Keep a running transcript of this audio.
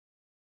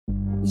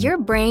Your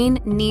brain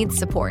needs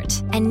support,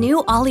 and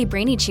new Ollie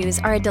Brainy Chews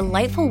are a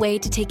delightful way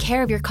to take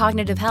care of your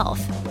cognitive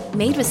health.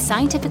 Made with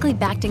scientifically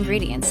backed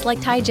ingredients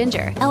like Thai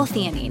ginger,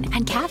 L-theanine,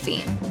 and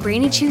caffeine,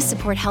 Brainy Chews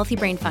support healthy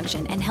brain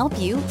function and help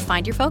you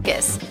find your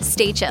focus,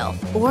 stay chill,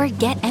 or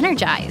get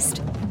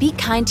energized. Be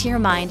kind to your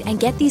mind and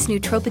get these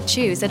nootropic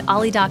chews at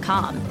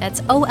ollie.com.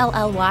 That's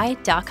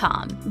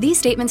OLLY.com. These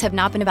statements have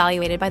not been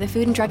evaluated by the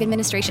Food and Drug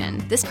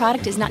Administration. This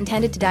product is not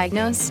intended to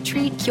diagnose,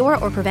 treat, cure,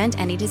 or prevent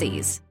any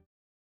disease.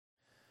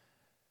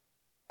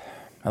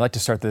 I'd like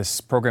to start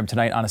this program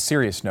tonight on a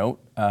serious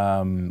note.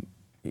 A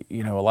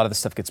lot of this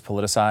stuff gets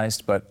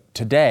politicized, but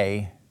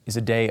today is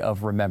a day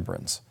of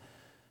remembrance,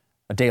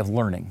 a day of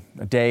learning,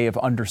 a day of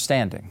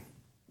understanding,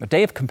 a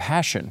day of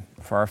compassion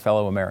for our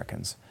fellow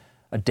Americans,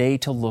 a day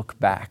to look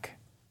back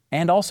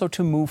and also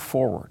to move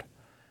forward.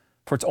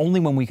 For it's only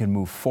when we can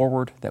move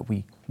forward that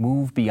we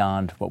move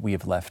beyond what we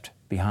have left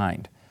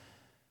behind.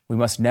 We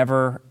must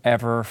never,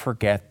 ever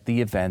forget the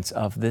events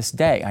of this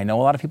day. I know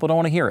a lot of people don't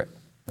want to hear it,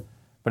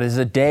 but it is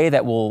a day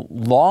that will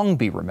long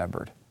be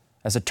remembered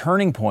as a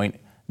turning point,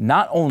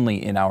 not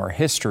only in our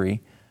history,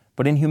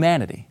 but in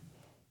humanity.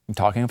 I'm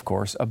talking, of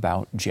course,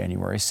 about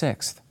January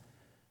 6th.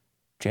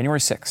 January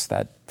 6th,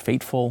 that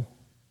fateful,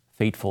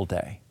 fateful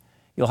day.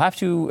 You'll have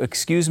to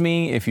excuse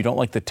me if you don't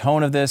like the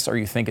tone of this or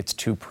you think it's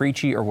too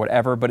preachy or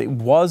whatever, but it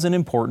was an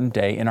important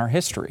day in our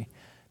history.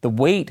 The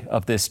weight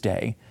of this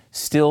day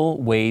still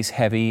weighs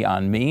heavy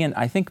on me and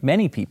I think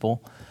many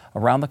people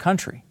around the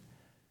country.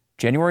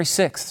 January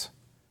 6th,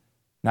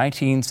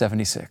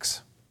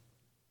 1976,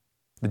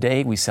 the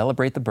day we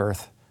celebrate the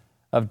birth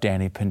of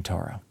Danny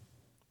Pintauro,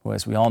 who,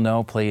 as we all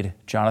know, played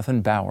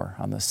Jonathan Bauer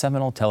on the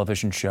seminal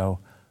television show,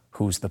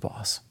 Who's the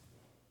Boss?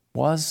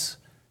 Was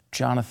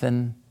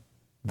Jonathan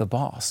the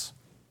boss?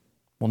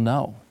 Well,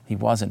 no, he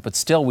wasn't. But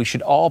still, we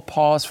should all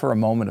pause for a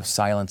moment of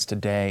silence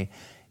today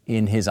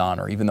in his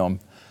honor, even though I'm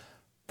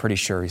pretty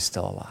sure he's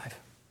still alive.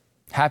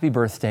 Happy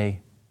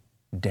birthday,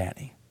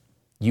 Danny.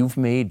 You've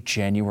made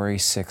January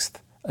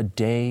 6th a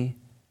day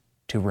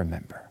to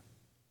remember.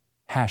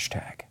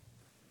 Hashtag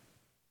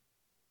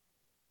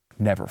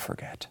never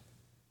forget.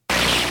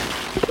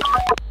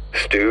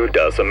 Stu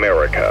Does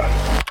America.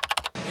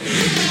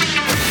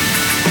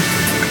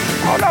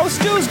 Oh no,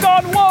 Stu's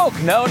gone woke.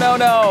 No.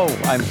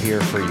 I'm here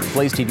for you.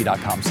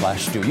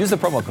 BlazeTV.com/Stu. Use the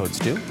promo code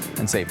Stu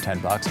and save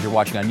 $10. If you're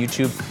watching on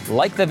YouTube,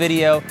 like the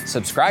video,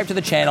 subscribe to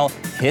the channel,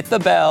 hit the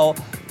bell,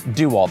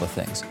 do all the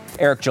things.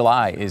 Eric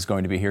July is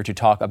going to be here to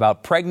talk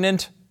about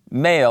pregnant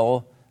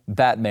male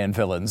Batman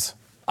villains.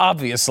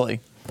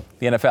 Obviously,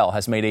 the NFL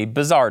has made a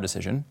bizarre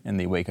decision in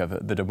the wake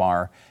of the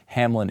Damar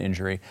Hamlin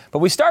injury. But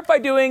we start by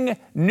doing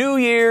New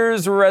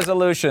Year's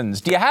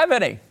resolutions. Do you have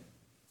any?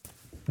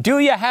 Do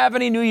you have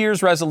any New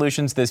Year's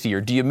resolutions this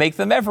year? Do you make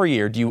them every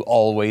year? Do you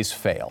always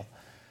fail?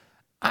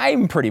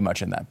 I'm pretty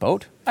much in that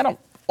boat. I don't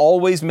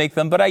always make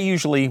them, but I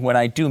usually, when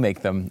I do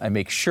make them, I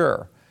make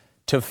sure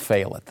to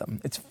fail at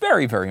them. It's a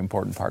very, very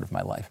important part of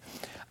my life.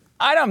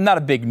 I'm not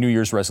a big New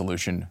Year's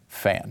resolution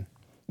fan,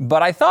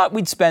 but I thought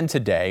we'd spend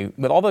today,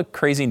 with all the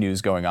crazy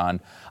news going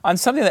on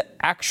something that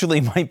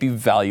actually might be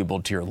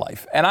valuable to your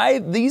life.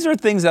 And these are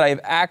things that I have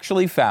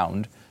actually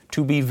found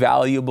to be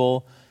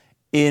valuable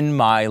in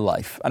my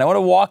life. And I want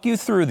to walk you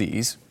through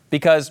these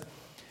because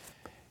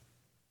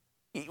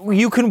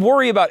you can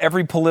worry about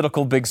every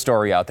political big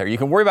story out there. You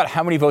can worry about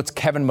how many votes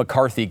Kevin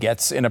McCarthy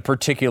gets in a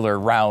particular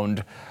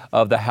round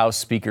of the House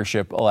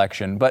speakership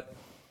election. But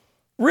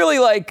really,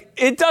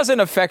 it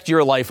doesn't affect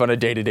your life on a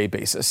day-to-day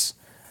basis.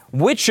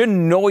 Which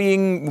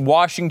annoying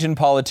Washington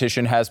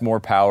politician has more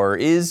power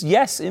is,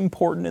 yes,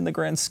 important in the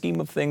grand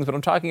scheme of things, but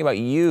I'm talking about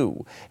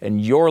you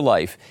and your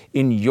life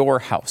in your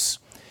house.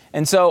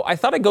 And so I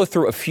thought I'd go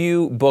through a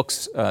few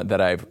books that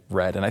I've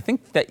read, and I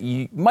think that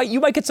you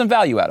might get some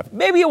value out of them.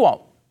 Maybe you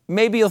won't.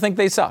 Maybe you'll think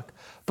they suck.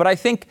 But I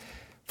think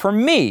for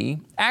me,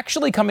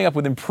 actually coming up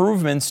with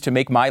improvements to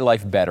make my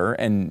life better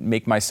and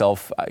make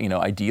myself,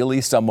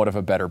 ideally somewhat of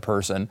a better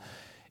person,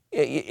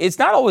 it's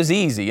not always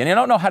easy, and I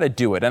don't know how to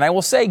do it. And I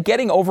will say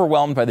getting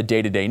overwhelmed by the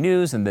day-to-day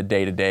news and the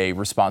day-to-day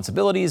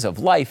responsibilities of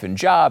life and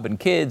job and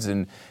kids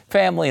and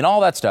family and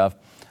all that stuff,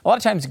 a lot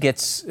of times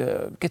gets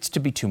to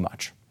be too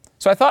much.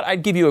 So I thought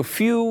I'd give you a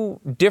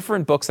few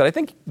different books that I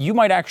think you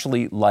might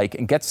actually like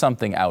and get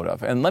something out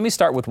of. And let me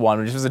start with one,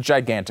 which is a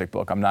gigantic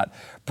book. I'm not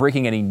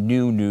breaking any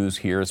new news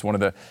here. It's one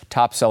of the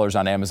top sellers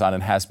on Amazon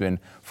and has been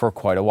for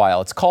quite a while.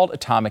 It's called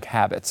Atomic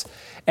Habits.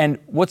 And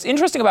what's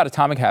interesting about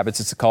Atomic Habits,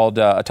 it's called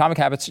Atomic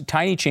Habits,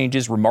 Tiny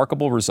Changes,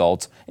 Remarkable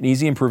Results, an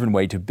easy and proven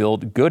way to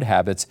build good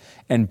habits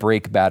and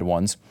break bad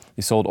ones.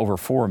 They sold over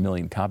 4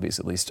 million copies,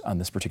 at least, on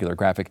this particular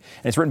graphic.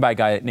 And it's written by a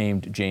guy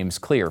named James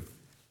Clear.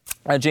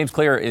 James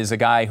Clear is a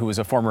guy who was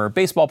a former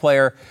baseball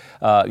player,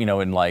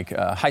 in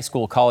high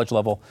school, college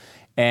level.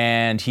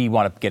 And he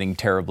wound up getting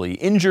terribly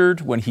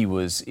injured when he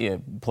was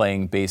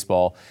playing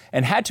baseball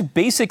and had to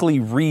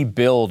basically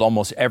rebuild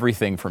almost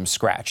everything from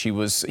scratch. He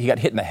got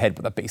hit in the head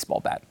with a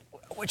baseball bat,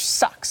 which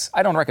sucks.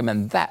 I don't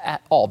recommend that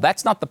at all.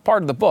 That's not the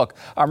part of the book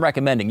I'm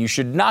recommending. You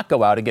should not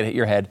go out and get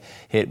your head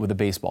hit with a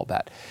baseball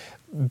bat.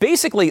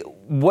 basically,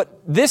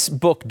 what this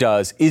book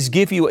does is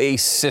give you a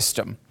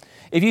system.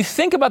 If you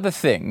think about the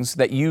things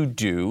that you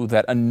do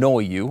that annoy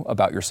you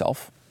about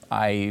yourself,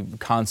 I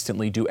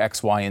constantly do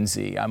X, Y, and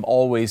Z. I'm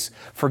always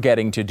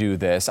forgetting to do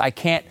this. I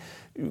can't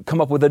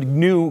come up with a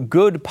new,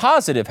 good,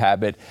 positive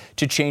habit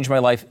to change my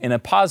life in a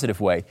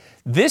positive way.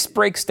 This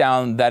breaks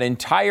down that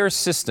entire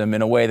system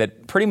in a way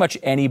that pretty much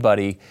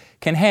anybody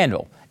can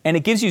handle. And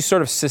it gives you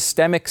sort of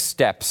systemic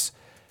steps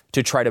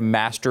to try to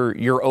master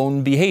your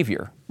own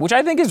behavior, which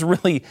I think is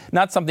really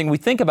not something we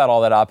think about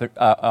all that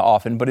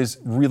often, but is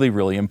really,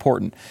 really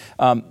important.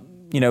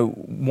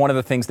 One of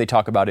the things they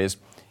talk about is,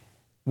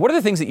 what are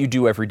the things that you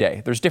do every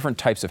day? There's different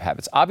types of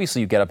habits.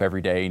 Obviously, you get up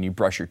every day and you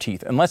brush your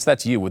teeth, unless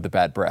that's you with the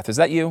bad breath. Is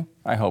that you?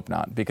 I hope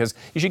not, because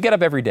you should get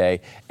up every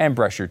day and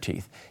brush your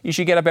teeth. You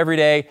should get up every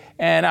day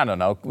and,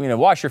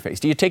 wash your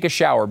face. Do you take a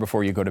shower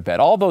before you go to bed?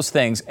 All those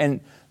things.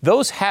 And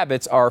those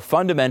habits are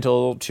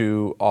fundamental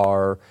to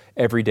our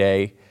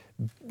everyday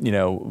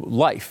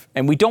life.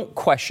 And we don't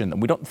question them.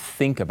 We don't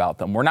think about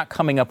them. We're not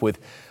coming up with,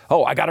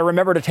 I got to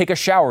remember to take a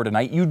shower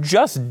tonight. You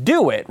just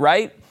do it,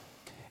 right?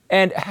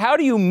 And how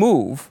do you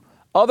move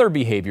other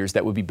behaviors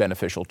that would be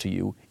beneficial to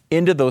you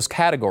into those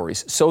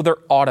categories so they're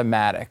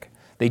automatic?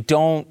 They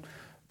don't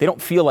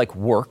feel like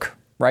work,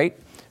 right?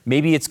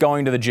 Maybe it's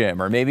going to the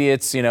gym, or maybe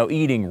it's,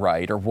 eating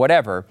right, or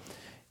whatever.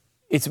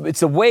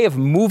 It's a way of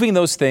moving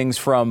those things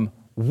from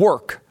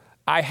work.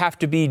 I have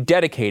to be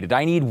dedicated.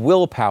 I need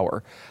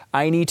willpower.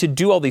 I need to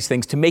do all these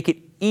things to make it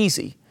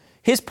easy.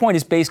 His point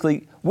is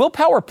basically,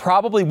 willpower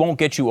probably won't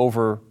get you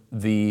over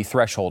the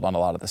threshold on a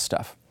lot of this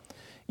stuff.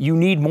 You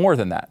need more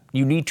than that.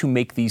 You need to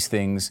make these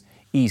things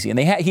easy. And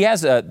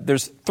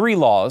there's 3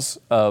 laws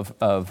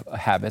of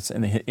habits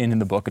in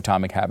the book,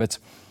 Atomic Habits.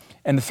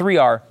 And the 3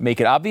 are: make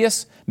it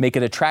obvious, make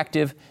it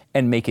attractive,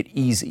 and make it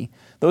easy.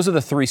 Those are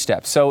the 3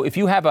 steps. So if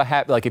you have a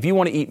habit, like if you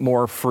want to eat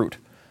more fruit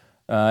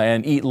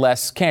and eat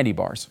less candy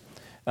bars,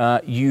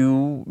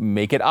 you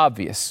make it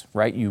obvious,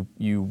 right?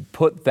 You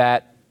put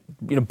that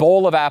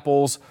bowl of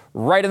apples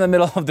right in the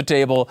middle of the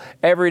table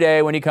every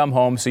day when you come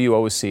home, so you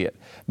always see it.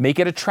 Make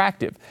it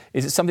attractive.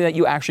 Is it something that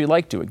you actually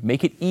like doing?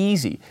 Make it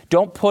easy.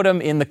 Don't put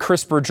them in the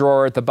crisper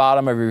drawer at the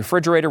bottom of your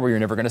refrigerator where you're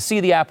never going to see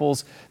the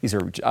apples. These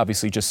are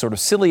obviously just sort of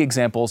silly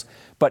examples,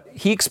 but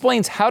he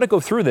explains how to go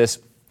through this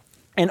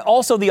and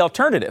also the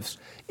alternatives.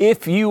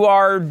 If you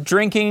are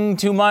drinking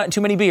too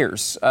many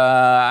beers,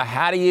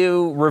 how do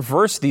you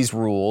reverse these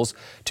rules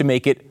to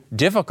make it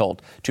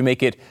difficult, to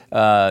make it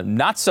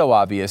not so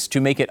obvious, to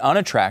make it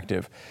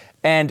unattractive?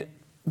 And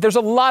there's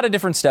a lot of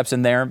different steps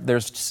in there.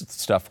 There's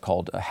stuff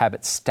called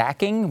habit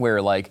stacking, where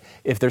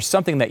if there's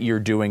something that you're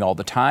doing all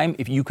the time,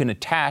 if you can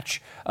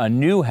attach a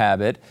new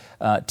habit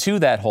to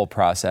that whole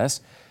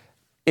process.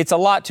 It's a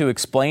lot to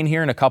explain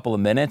here in a couple of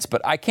minutes,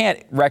 but I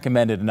can't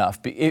recommend it enough.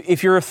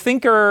 If you're a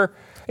thinker,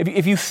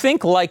 if you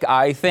think like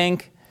I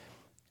think,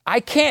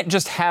 I can't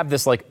just have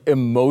this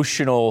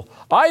emotional,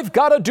 I've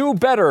got to do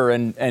better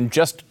and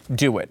just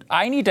do it.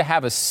 I need to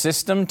have a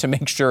system to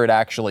make sure it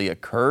actually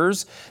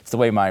occurs. It's the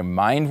way my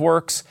mind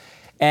works.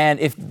 And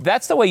if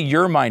that's the way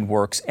your mind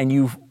works and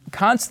you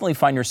constantly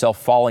find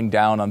yourself falling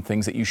down on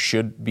things that you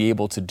should be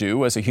able to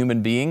do as a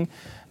human being,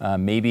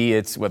 maybe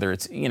it's whether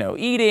it's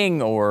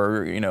eating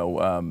or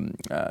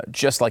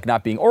just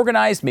not being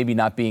organized, maybe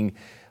not being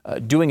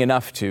doing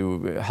enough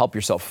to help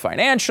yourself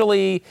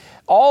financially,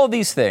 all of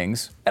these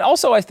things. And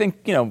also I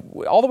think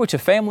all the way to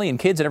family and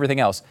kids and everything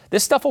else,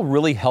 this stuff will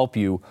really help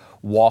you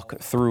walk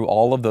through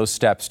all of those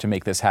steps to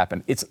make this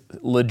happen. It's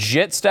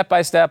legit step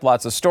by step,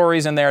 lots of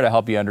stories in there to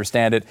help you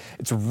understand it.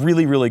 It's a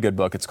really, really good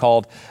book. It's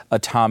called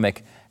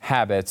Atomic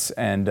Habits,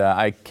 and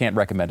I can't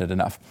recommend it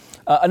enough.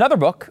 Another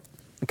book,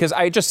 because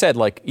I just said,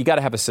 you got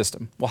to have a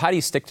system. Well, how do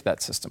you stick to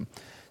that system?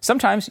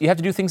 Sometimes you have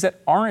to do things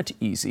that aren't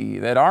easy,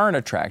 that aren't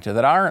attractive,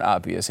 that aren't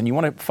obvious, and you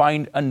want to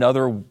find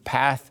another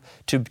path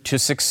to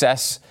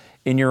success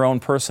in your own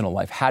personal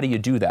life. How do you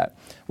do that?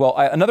 Well,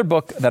 another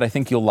book that I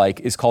think you'll like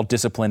is called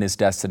Discipline is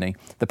Destiny,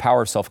 The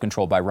Power of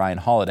Self-Control by Ryan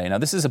Holiday. Now,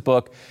 this is a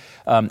book,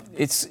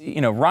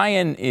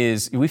 Ryan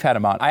we've had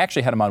him on. I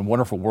actually had him on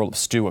Wonderful World of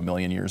Stu a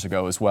million years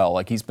ago as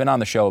well. He's been on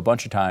the show a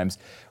bunch of times.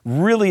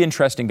 Really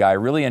interesting guy,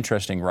 really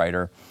interesting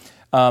writer.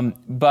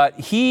 But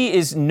he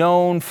is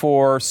known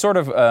for sort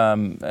of,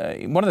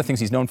 one of the things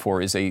he's known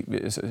for is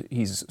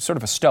he's sort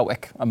of a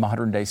stoic, a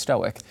modern day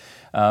stoic.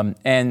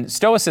 And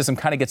stoicism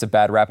kind of gets a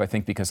bad rap, I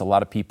think, because a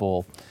lot of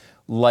people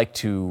like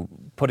to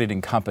put it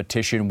in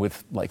competition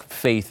with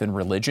faith and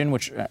religion,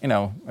 which,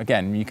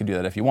 again, you can do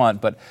that if you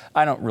want, but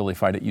I don't really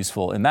find it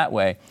useful in that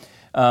way.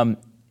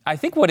 I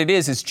think what it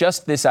is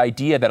just this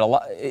idea that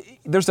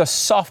there's a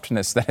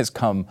softness that has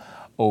come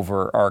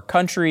over our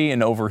country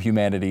and over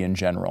humanity in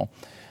general.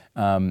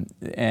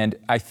 And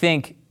I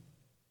think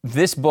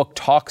this book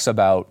talks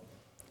about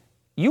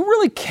you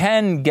really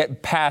can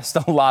get past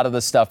a lot of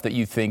the stuff that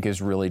you think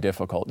is really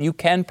difficult. You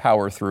can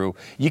power through.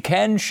 You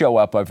can show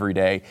up every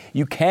day.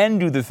 You can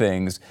do the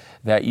things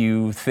that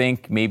you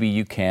think maybe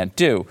you can't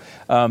do.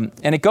 And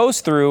it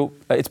goes through,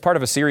 it's part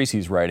of a series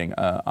he's writing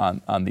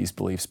on these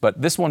beliefs. But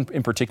this one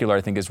in particular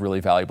I think is really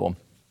valuable.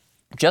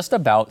 just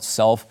about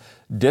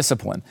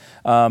self-discipline.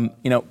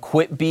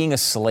 Quit being a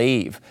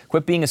slave.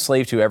 Quit being a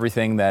slave to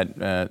everything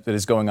that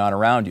is going on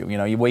around you.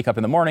 You wake up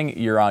in the morning,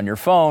 you're on your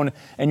phone,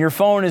 and your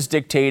phone is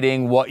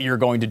dictating what you're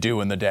going to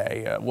do in the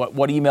day.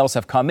 What emails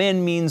have come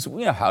in means,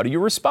 how do you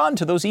respond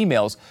to those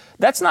emails?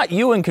 That's not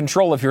you in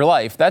control of your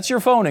life. That's your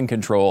phone in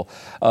control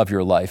of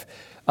your life.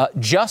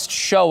 Just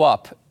show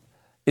up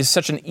is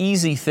such an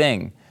easy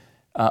thing.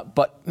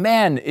 But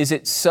man, is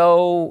it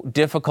so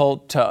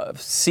difficult to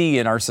see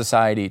in our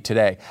society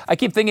today. I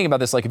keep thinking about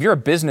this, like if you're a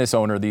business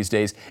owner these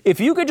days, if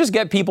you could just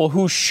get people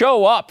who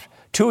show up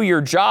to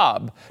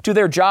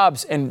their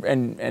jobs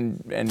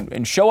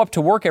and show up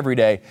to work every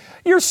day,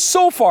 you're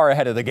so far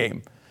ahead of the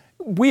game.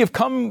 We have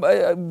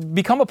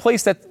become a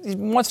place that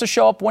wants to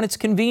show up when it's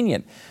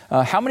convenient.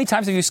 How many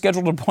times have you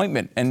scheduled an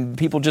appointment and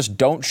people just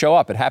don't show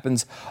up? It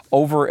happens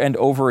over and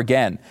over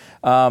again.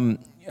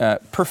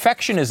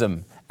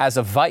 Perfectionism as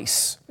a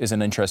vice is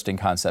an interesting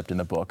concept in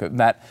the book.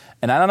 And I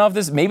don't know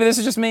if maybe this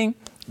is just me.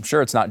 I'm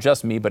sure it's not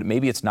just me, but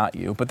maybe it's not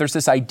you. But there's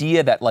this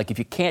idea that like if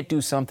you can't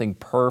do something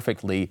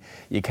perfectly,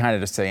 you kind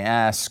of just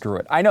say, screw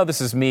it. I know this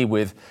is me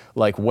with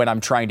like when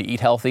I'm trying to eat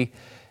healthy.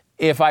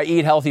 If I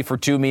eat healthy for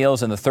 2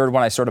 meals and the third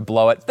one I sort of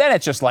blow it, then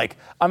it's just like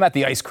I'm at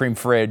the ice cream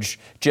fridge,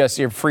 just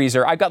your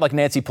freezer. I've got like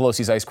Nancy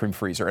Pelosi's ice cream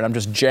freezer and I'm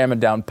just jamming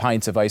down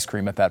pints of ice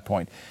cream at that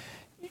point.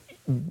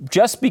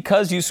 Just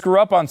because you screw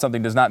up on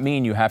something does not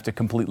mean you have to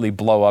completely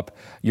blow up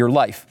your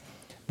life.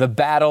 The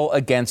battle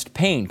against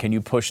pain. Can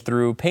you push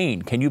through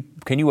pain? Can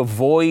you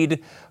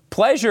avoid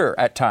pleasure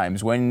at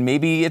times when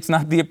maybe it's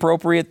not the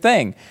appropriate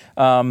thing?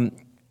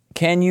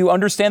 Can you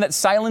understand that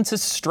silence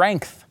is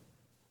strength?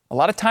 A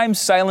lot of times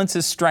silence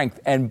is strength.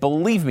 And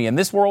believe me, in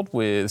this world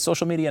with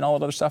social media and all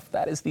that other stuff,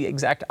 that is the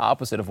exact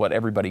opposite of what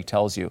everybody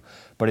tells you.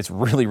 But it's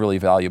really, really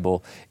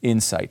valuable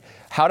insight.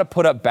 How to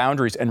put up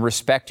boundaries and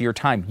respect your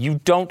time. You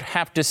don't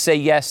have to say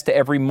yes to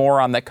every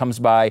moron that comes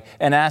by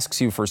and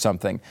asks you for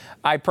something.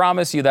 I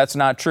promise you that's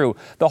not true.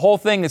 The whole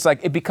thing is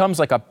like, it becomes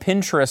like a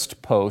Pinterest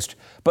post,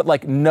 but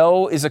like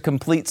no is a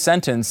complete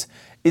sentence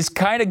is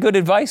kind of good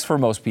advice for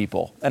most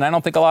people. And I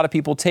don't think a lot of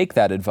people take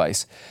that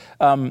advice.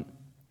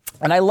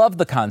 And I love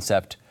the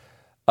concept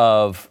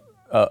of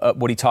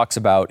what he talks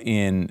about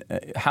in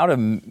how to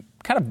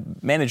kind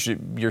of manage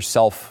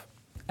yourself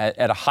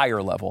at a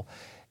higher level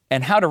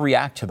and how to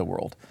react to the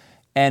world.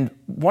 And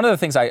one of the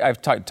things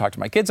I've talked to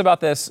my kids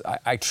about this,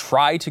 I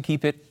try to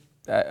keep it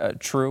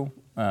true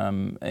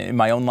in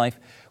my own life,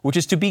 which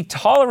is to be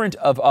tolerant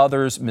of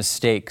others'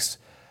 mistakes,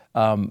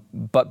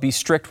 but be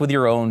strict with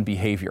your own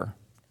behavior.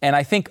 And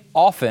I think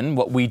often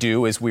what we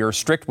do is we are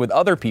strict with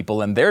other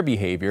people and their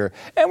behavior,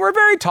 and we're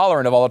very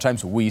tolerant of all the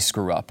times we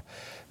screw up.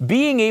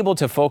 Being able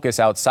to focus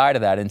outside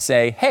of that and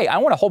say, hey, I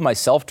want to hold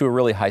myself to a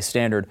really high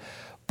standard,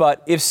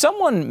 but if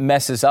someone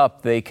messes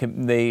up,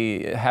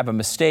 they have a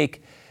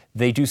mistake,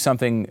 they do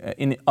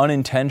something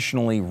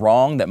unintentionally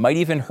wrong that might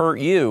even hurt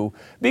you,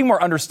 being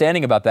more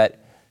understanding about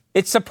that,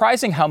 it's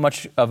surprising how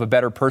much of a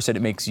better person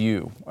it makes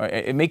you.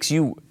 And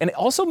it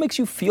also makes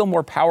you feel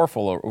more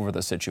powerful over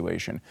the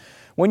situation.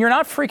 When you're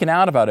not freaking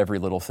out about every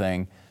little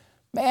thing,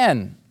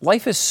 man,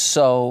 life is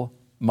so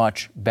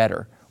much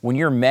better. When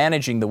you're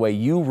managing the way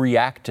you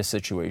react to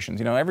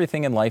situations,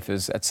 everything in life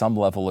is at some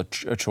level a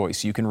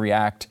choice. You can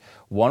react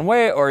one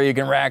way or you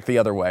can react the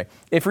other way.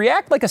 If you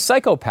react like a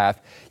psychopath,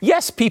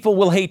 yes, people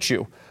will hate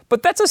you,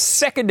 but that's a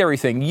secondary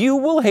thing. You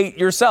will hate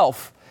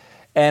yourself.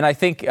 And I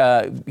think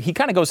he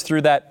kind of goes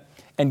through that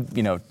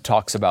and,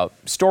 talks about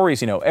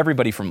stories,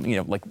 everybody from,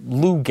 like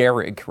Lou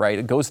Gehrig, right?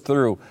 It goes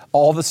through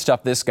all the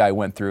stuff this guy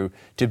went through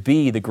to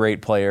be the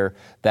great player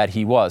that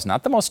he was.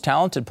 Not the most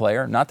talented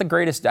player, not the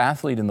greatest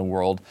athlete in the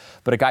world,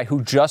 but a guy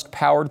who just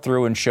powered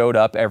through and showed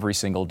up every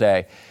single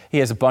day. He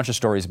has a bunch of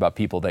stories about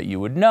people that you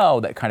would know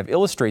that kind of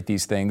illustrate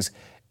these things.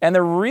 And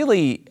they're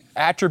really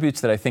attributes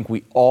that I think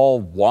we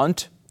all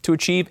want to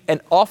achieve.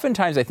 And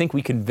oftentimes I think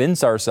we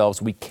convince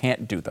ourselves we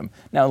can't do them.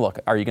 Now, look,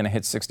 are you going to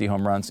hit 60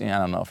 home runs? I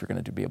don't know if you're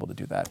going to be able to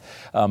do that.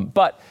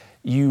 But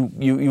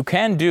you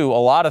can do a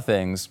lot of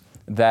things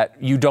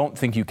that you don't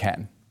think you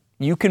can.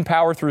 You can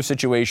power through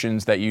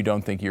situations that you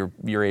don't think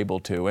you're able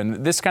to.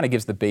 And this kind of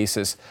gives the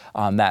basis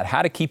on that,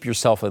 how to keep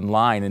yourself in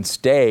line and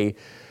stay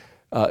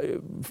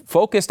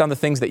focused on the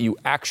things that you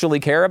actually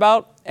care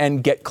about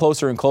and get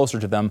closer and closer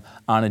to them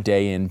on a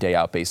day in, day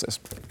out basis.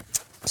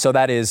 So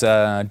that is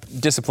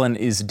Discipline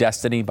is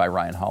Destiny by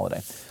Ryan Holiday.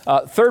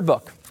 Third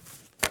book.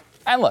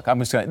 And look,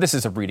 this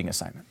is a reading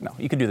assignment. No,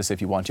 you can do this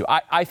if you want to.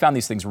 I found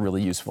these things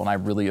really useful, and I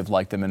really have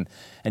liked them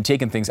and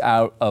taken things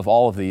out of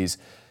all of these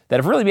that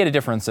have really made a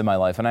difference in my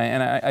life. And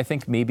I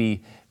think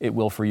maybe it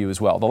will for you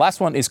as well. The last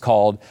one is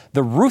called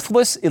The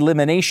Ruthless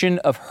Elimination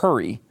of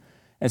Hurry.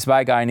 It's by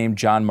a guy named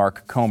John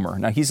Mark Comer.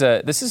 Now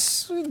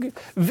this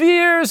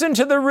veers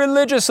into the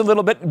religious a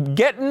little bit.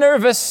 Get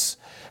nervous.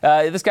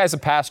 This guy's a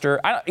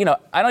pastor. I don't know.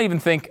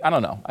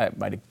 I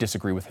might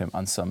disagree with him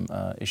on some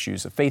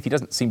issues of faith. He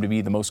doesn't seem to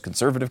be the most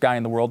conservative guy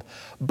in the world,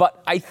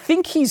 but I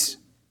think he's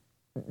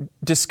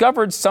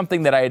discovered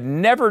something that I had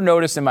never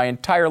noticed in my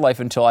entire life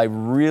until I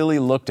really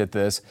looked at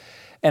this.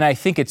 And I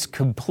think it's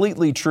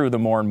completely true the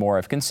more and more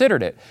I've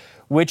considered it,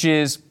 which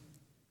is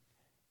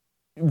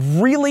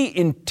really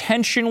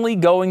intentionally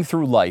going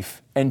through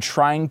life and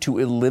trying to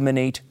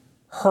eliminate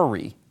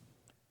hurry.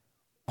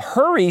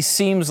 Hurry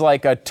seems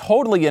like a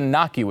totally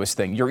innocuous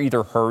thing. You're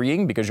either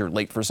hurrying because you're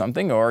late for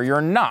something or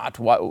you're not.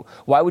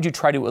 Why would you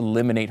try to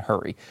eliminate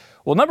hurry?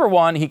 Well, number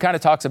one, he kind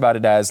of talks about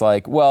it as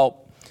like,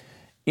 well,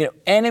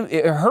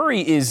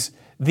 hurry is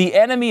the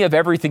enemy of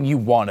everything you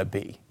want to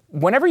be.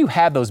 Whenever you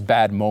have those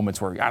bad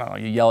moments where, I don't know,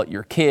 you yell at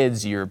your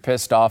kids, you're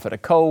pissed off at a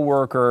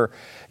coworker,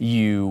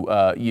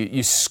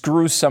 you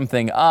screw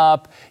something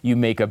up, you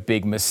make a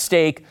big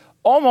mistake,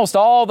 almost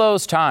all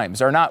those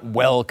times are not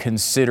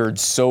well-considered,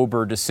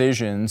 sober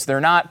decisions. They're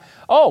not,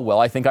 oh, well,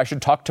 I think I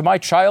should talk to my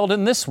child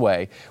in this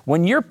way.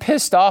 When you're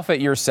pissed off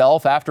at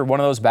yourself after one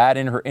of those bad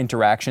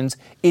interactions,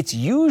 it's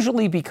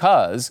usually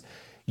because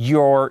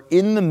you're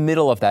in the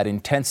middle of that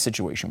intense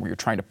situation where you're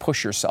trying to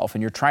push yourself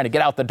and you're trying to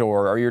get out the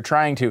door, or you're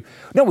trying to,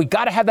 no, we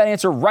got to have that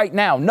answer right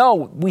now. No,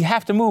 we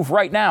have to move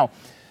right now.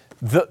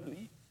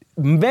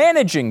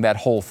 Managing that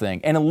whole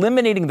thing and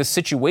eliminating the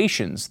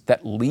situations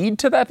that lead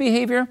to that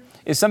behavior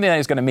is something that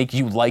is going to make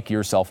you like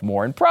yourself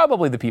more, and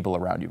probably the people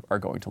around you are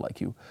going to like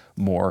you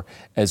more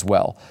as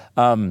well.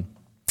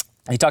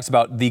 He talks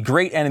about the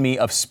great enemy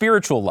of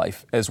spiritual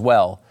life as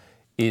well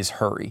is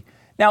hurry.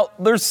 Now,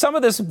 there's some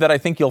of this that I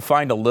think you'll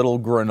find a little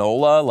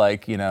granola,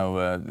 like,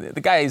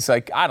 the guy is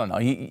like, I don't know,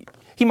 he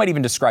might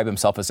even describe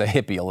himself as a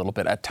hippie a little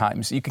bit at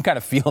times. You can kind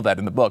of feel that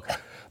in the book.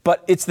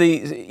 But it's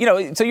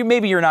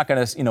maybe you're not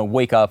going to,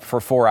 wake up for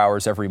 4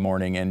 hours every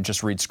morning and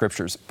just read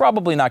scriptures.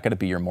 Probably not going to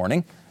be your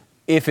morning.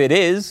 If it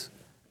is,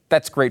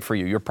 that's great for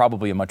you. You're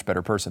probably a much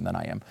better person than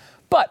I am.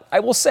 But I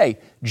will say,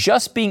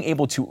 just being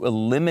able to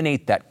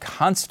eliminate that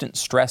constant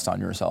stress on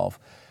yourself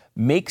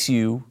makes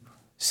you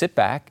sit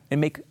back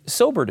and make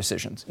sober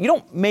decisions. You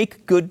don't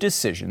make good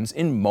decisions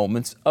in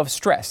moments of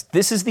stress.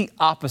 This is the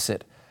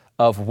opposite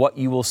of what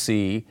you will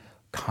see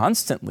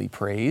constantly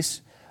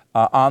praised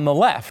on the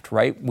left,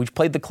 right? We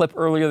played the clip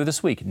earlier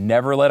this week.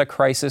 Never let a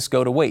crisis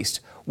go to waste.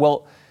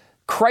 Well,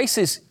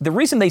 crisis, the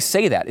reason they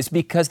say that is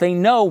because they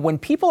know when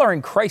people are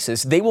in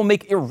crisis, they will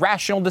make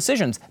irrational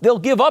decisions. They'll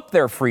give up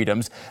their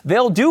freedoms.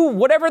 They'll do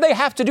whatever they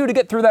have to do to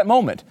get through that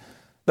moment.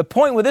 The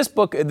point with this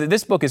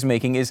book is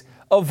making is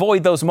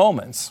avoid those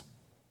moments.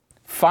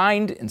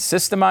 Find and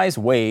systemize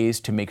ways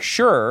to make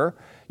sure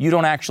you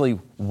don't actually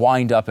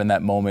wind up in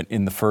that moment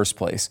in the first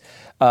place.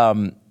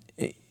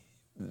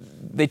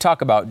 They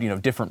talk about,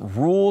 different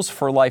rules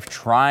for life,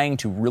 trying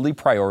to really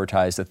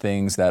prioritize the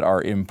things that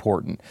are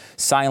important.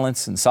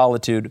 Silence and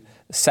solitude,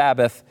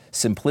 Sabbath,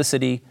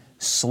 simplicity,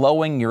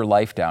 slowing your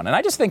life down. And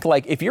I just think,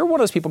 like, if you're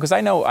one of those people, because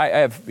I know I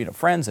have,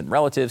 friends and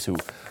relatives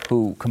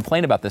who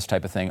complain about this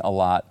type of thing a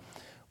lot,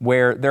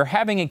 where they're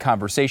having a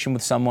conversation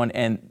with someone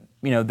and,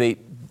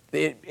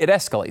 it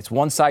escalates.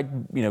 One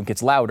side,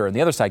 gets louder and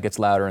the other side gets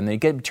louder, and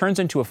it turns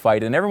into a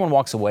fight, and everyone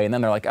walks away, and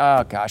then they're like,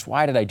 oh gosh,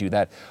 why did I do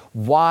that?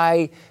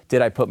 Why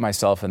did I put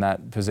myself in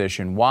that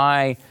position?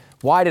 Why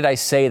did I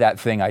say that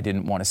thing I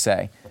didn't want to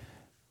say?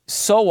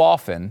 So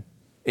often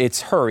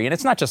it's hurry, and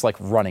it's not just like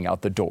running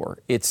out the door.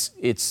 It's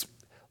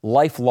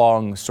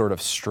lifelong sort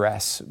of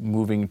stress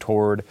moving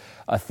toward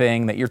a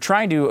thing that you're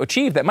trying to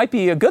achieve that might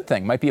be a good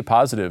thing, might be a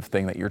positive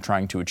thing that you're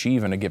trying to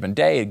achieve in a given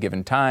day, a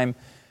given time,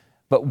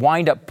 but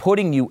wind up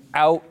putting you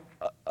out,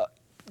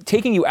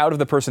 taking you out of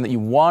the person that you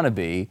want to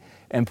be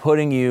and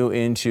putting you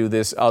into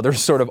this other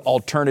sort of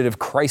alternative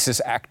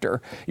crisis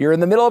actor. You're in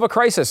the middle of a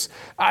crisis.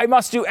 I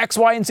must do X,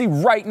 Y, and Z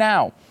right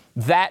now.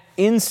 That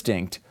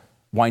instinct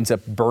winds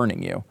up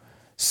burning you.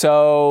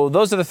 So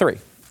those are the three.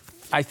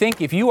 I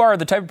think if you are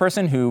the type of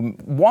person who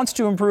wants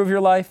to improve your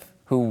life,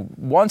 who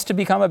wants to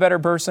become a better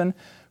person,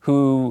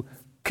 who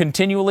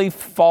continually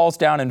falls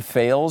down and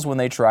fails when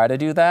they try to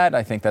do that,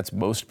 I think that's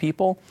most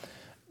people.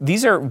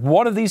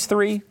 One of these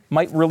three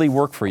might really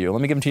work for you.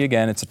 Let me give them to you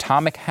again. It's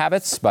Atomic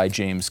Habits by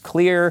James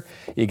Clear.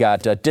 You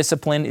got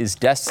Discipline is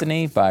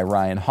Destiny by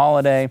Ryan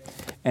Holiday.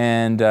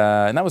 And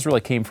that was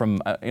really came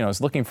from, I was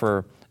looking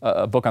for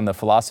a book on the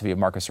philosophy of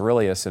Marcus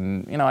Aurelius.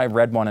 And, I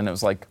read one and it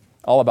was like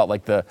all about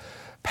like the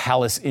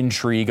palace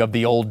intrigue of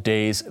the old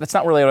days. That's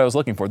not really what I was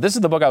looking for. This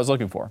is the book I was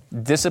looking for.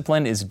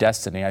 Discipline is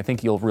Destiny. I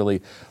think you'll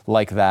really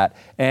like that.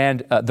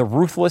 And The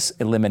Ruthless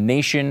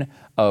Elimination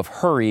of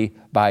Hurry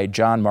by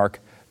John Mark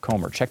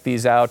Comer. Check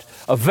these out.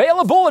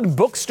 Available in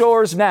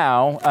bookstores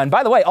now. And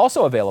by the way,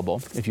 also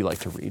available, if you like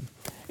to read,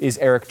 is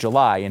Eric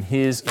July in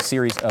his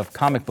series of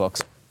comic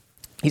books.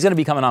 He's going to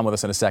be coming on with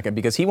us in a second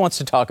because he wants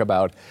to talk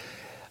about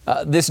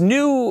this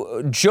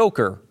new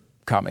Joker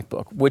comic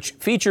book, which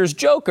features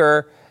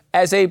Joker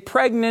as a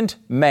pregnant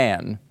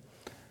man.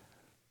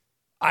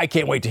 I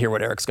can't wait to hear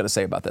what Eric's going to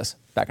say about this.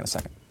 Back in a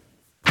second.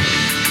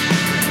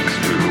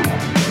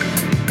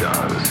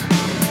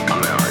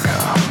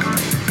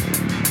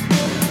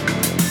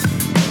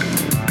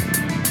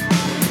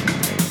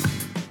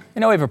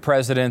 We have a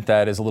president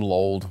that is a little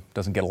old,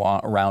 doesn't get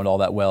around all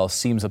that well,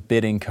 seems a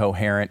bit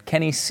incoherent.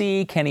 Can he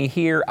see? Can he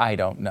hear? I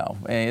don't know.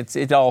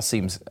 It all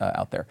seems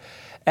out there.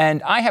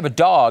 And I have a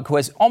dog who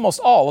has almost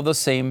all of those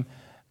same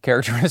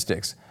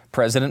characteristics.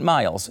 President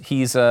Miles,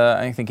 he's,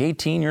 I think,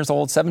 18 years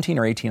old, 17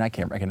 or 18, I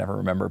can never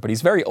remember, but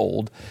he's very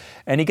old,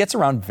 and he gets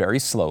around very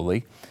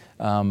slowly,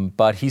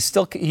 but he's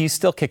still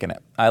kicking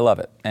it. I love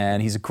it,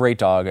 and he's a great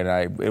dog,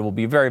 and it will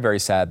be very, very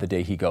sad the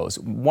day he goes.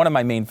 One of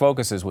my main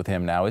focuses with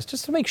him now is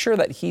just to make sure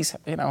that he's,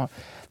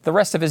 the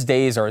rest of his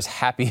days are as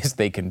happy as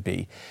they can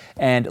be.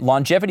 And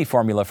Longevity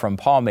Formula from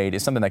Paw Made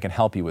is something that can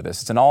help you with this.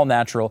 It's an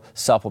all-natural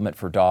supplement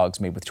for dogs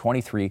made with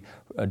 23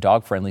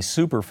 dog-friendly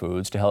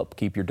superfoods to help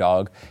keep your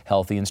dog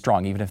healthy and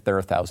strong, even if they're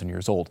 1,000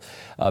 years old.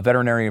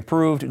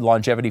 Veterinarian-approved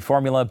Longevity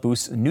Formula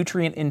boosts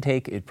nutrient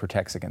intake. It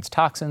protects against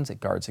toxins.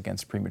 It guards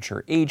against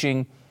premature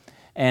aging.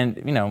 And,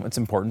 it's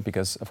important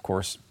because, of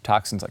course,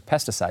 toxins like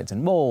pesticides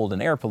and mold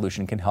and air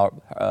pollution can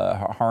help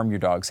harm your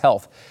dog's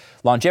health.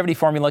 Longevity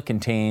Formula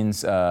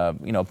contains, a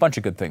bunch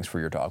of good things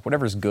for your dog.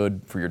 Whatever's good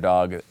for your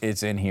dog,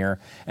 it's in here.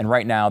 And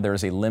right now,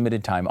 there's a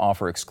limited time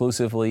offer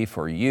exclusively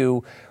for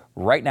you.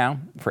 Right now,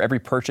 for every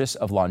purchase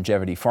of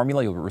Longevity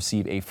Formula, you'll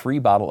receive a free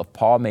bottle of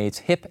Paw Made's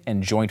Hip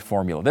and Joint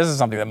Formula. This is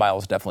something that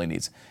Miles definitely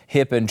needs.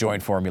 Hip and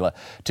Joint Formula.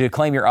 To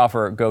claim your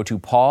offer, go to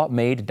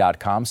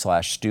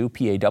pawmade.com/Stu,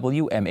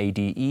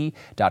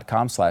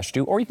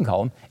 PAWMADE.com/Stu, or you can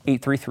call them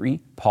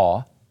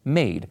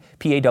 833-PAW-MADE,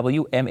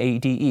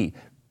 PAWMADE.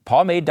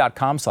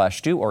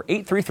 Pawmade.com/Stu or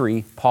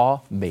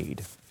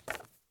 833-PAW-MADE.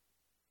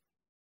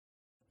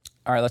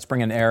 All right, let's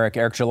bring in Eric.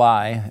 Eric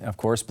July, of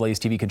course, Blaze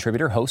TV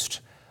contributor,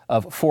 host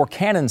of For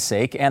Canon's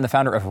Sake, and the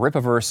founder of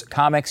Rippaverse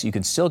Comics. You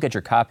can still get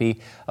your copy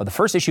of the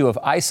first issue of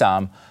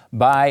ISOM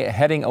by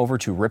heading over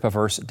to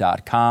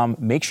rippaverse.com.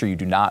 Make sure you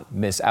do not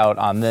miss out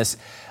on this.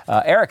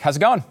 Eric, how's it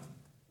going?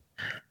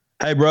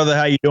 Hey, brother,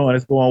 how you doing?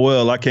 It's going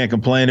well. I can't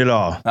complain at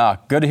all.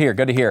 Good to hear.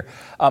 Good to hear.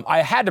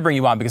 I had to bring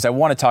you on because I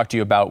want to talk to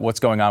you about what's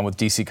going on with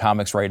DC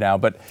Comics right now.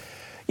 But,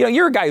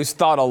 you're a guy who's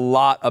thought a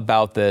lot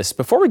about this.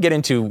 Before we get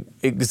into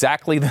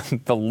exactly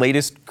the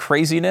latest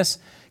craziness,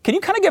 can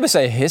you kind of give us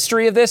a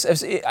history of this?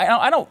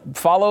 I don't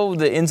follow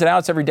the ins and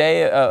outs every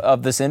day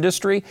of this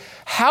industry.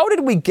 How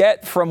did we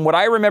get from what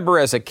I remember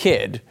as a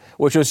kid,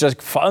 which was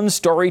just fun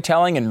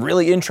storytelling and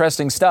really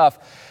interesting stuff,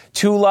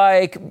 to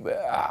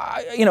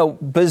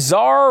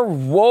bizarre,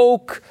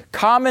 woke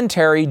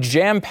commentary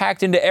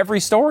jam-packed into every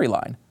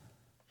storyline?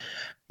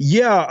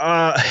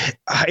 Yeah,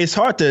 it's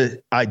hard to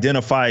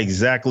identify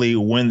exactly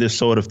when this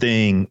sort of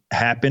thing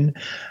happened.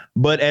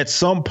 But at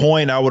some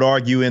point, I would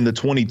argue in the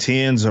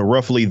 2010s or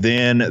roughly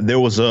then, there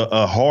was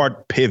a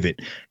hard pivot.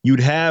 You'd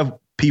have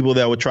people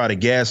that would try to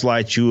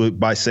gaslight you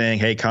by saying,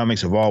 hey,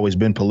 comics have always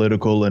been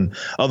political and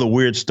other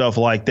weird stuff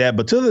like that.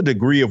 But to the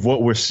degree of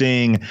what we're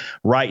seeing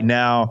right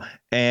now,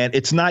 and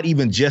it's not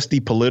even just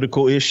the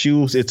political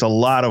issues, it's a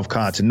lot of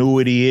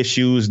continuity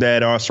issues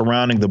that are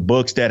surrounding the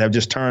books that have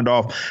just turned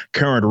off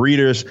current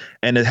readers.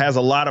 And it has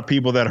a lot of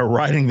people that are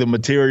writing the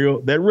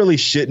material that really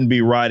shouldn't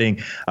be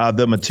writing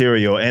the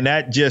material. And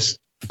that just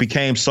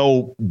became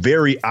so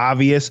very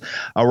obvious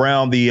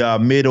around the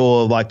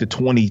middle of the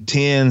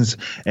 2010s.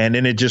 And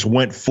then it just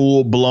went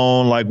full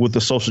blown, with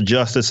the social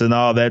justice and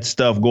all that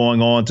stuff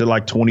going on to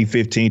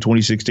 2015,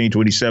 2016,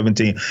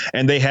 2017.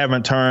 And they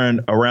haven't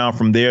turned around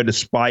from there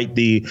despite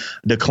the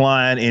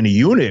decline in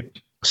unit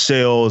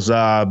sales.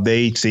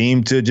 They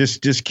seem to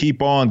just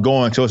keep on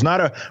going. So it's not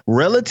a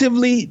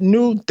relatively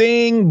new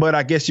thing, but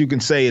I guess you can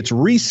say it's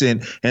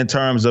recent in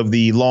terms of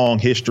the long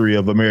history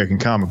of American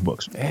comic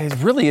books. It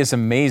really is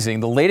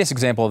amazing. The latest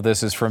example of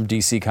this is from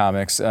DC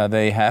Comics.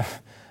 They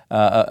have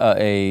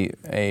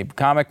a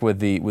comic with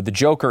the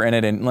Joker in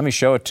it, and let me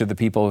show it to the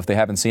people if they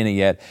haven't seen it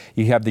yet.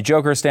 You have the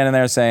Joker standing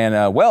there saying,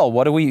 well,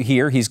 what do we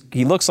hear?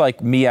 He looks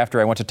like me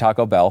after I went to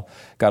Taco Bell,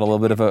 got a little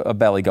bit of a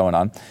belly going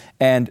on,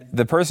 and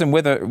the person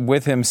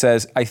with him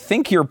says, I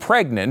think you're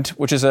pregnant,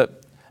 which is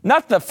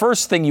not the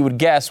first thing you would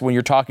guess when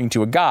you're talking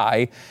to a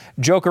guy.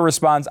 Joker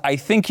responds, I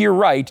think you're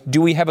right. Do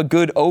we have a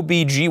good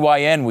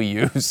OBGYN we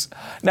use?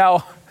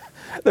 Now,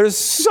 there's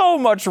so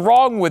much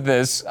wrong with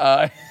this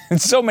in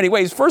so many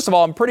ways. First of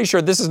all, I'm pretty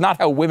sure this is not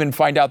how women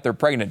find out they're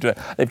pregnant.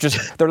 They're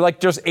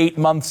just 8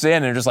 months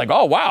in and just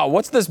oh, wow,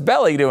 what's this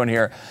belly doing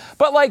here?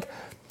 But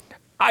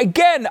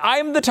again,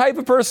 I'm the type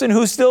of person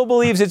who still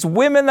believes it's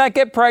women that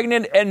get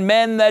pregnant and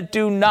men that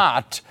do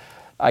not.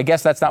 I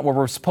guess that's not what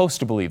we're supposed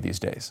to believe these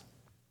days.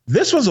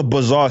 This was a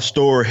bizarre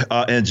story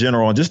in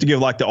general. And just to give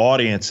the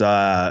audience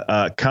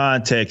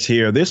context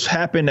here, this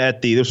happened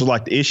this was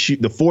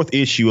the fourth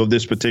issue of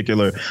this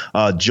particular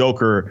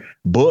Joker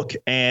book.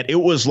 And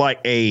it was I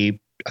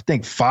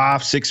think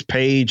 5-6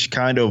 page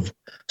kind of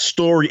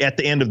story at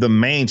the end of the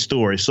main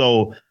story.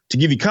 So to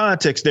give you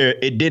context there,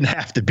 it didn't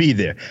have to be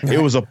there. It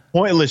was a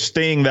pointless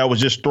thing that was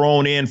just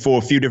thrown in for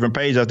a few different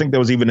pages. I think there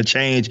was even a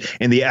change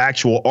in the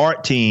actual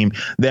art team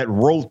that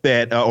wrote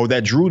that or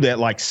that drew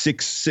that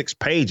six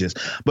pages.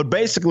 But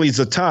basically,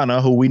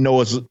 Zatanna, who we know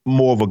is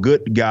more of a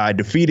good guy,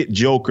 defeated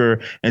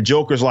Joker, and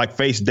Joker's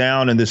face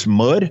down in this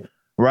mud.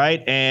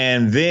 right?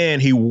 And then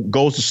he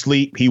goes to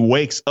sleep, he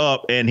wakes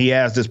up, and he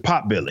has this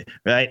potbelly,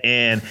 right?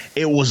 And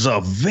it was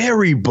a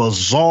very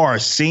bizarre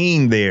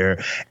scene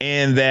there,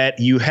 in that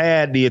you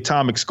had the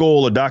Atomic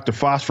Skull, or Dr.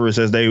 Phosphorus,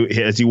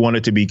 as he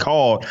wanted to be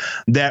called,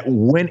 that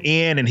went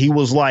in, and he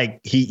was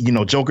like,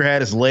 Joker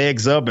had his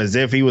legs up as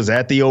if he was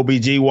at the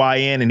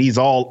OBGYN, and he's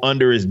all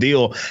under his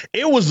deal.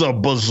 It was a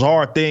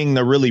bizarre thing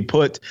to really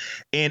put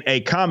in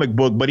a comic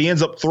book, but he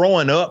ends up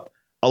throwing up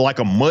like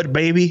a mud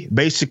baby,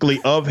 basically,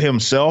 of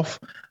himself.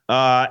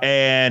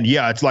 And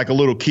yeah, it's like a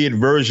little kid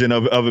version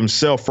of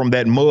himself from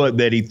that mud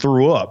that he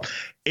threw up.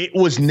 It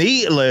was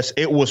needless.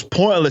 It was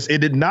pointless. It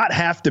did not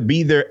have to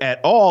be there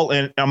at all.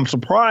 And I'm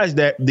surprised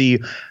that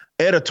the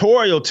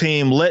editorial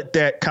team let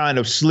that kind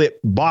of slip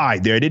by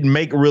there. It didn't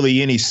make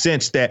really any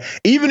sense that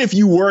even if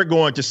you were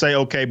going to say,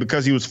 okay,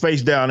 because he was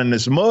face down in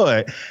this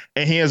mud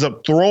and he ends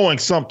up throwing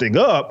something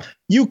up,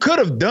 you could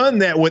have done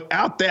that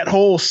without that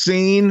whole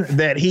scene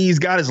that he's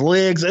got his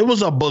legs. It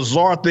was a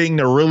bizarre thing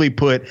to really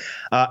put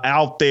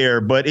out there,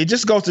 but it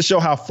just goes to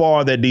show how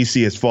far that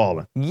DC has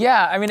fallen.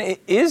 Yeah, I mean,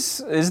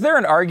 is there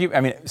an argument?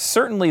 I mean,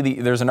 certainly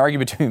there's an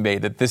argument to be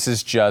made that this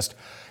is just,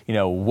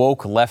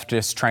 woke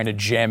leftists trying to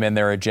jam in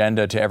their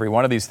agenda to every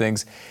one of these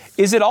things.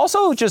 Is it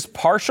also just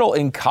partial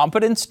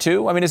incompetence,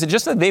 too? I mean, is it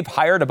just that they've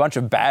hired a bunch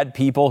of bad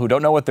people who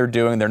don't know what they're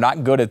doing, they're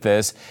not good at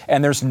this,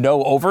 and there's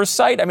no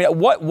oversight? I mean,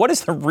 what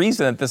is the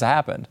reason that this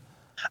happened?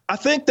 I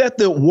think that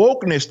the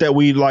wokeness that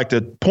we like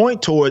to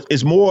point towards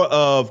is more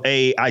of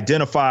a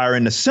identifier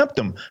and a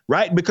symptom,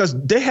 right? Because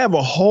they have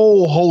a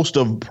whole host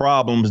of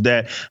problems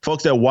that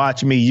folks that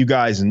watch me, you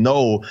guys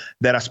know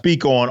that I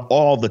speak on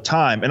all the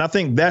time. And I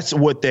think that's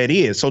what that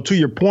is. So to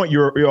your point,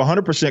 you're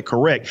 100%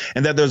 correct.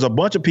 And that there's a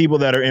bunch of people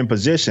that are in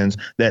positions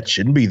that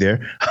shouldn't be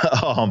there.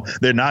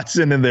 They're not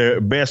sending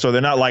their best, or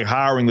they're not like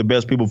hiring the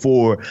best people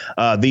for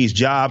these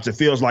jobs. It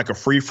feels like a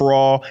free for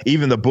all.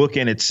 Even the book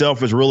in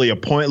itself is really a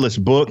pointless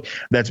book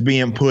that's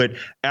being put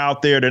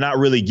out there. They're not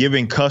really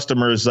giving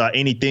customers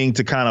anything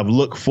to kind of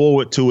look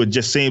forward to. It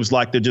just seems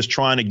like they're just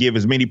trying to give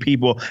as many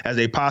people as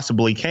they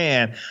possibly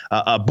can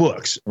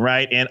books,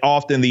 right? And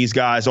often these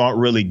guys aren't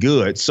really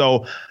good.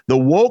 So the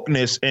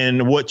wokeness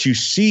and what you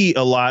see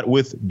a lot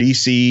with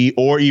DC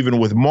or even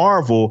with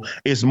Marvel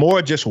is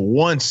more just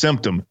one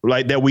symptom,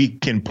 right, that we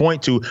can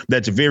point to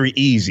that's very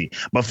easy.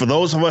 But for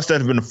those of us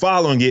that have been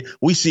following it,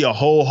 we see a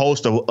whole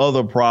host of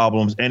other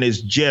problems. And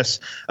it's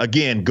just,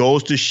 again,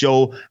 goes to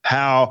show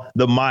how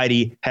the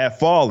mighty have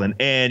fallen.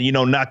 And,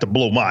 not to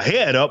blow my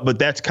head up, but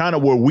that's kind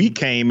of where we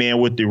came in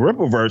with the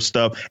Rippaverse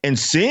stuff and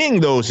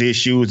seeing those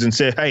issues and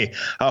said, hey,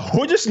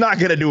 we're just not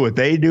going to do what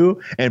they do.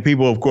 And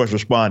people, of course,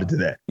 responded to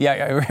that.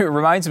 Yeah, it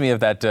reminds me of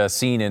that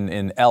scene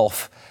in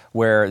Elf,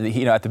 where,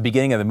 at the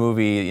beginning of the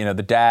movie,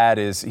 the dad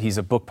he's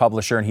a book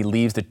publisher and he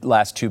leaves the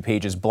last 2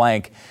 pages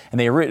blank. And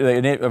they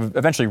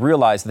eventually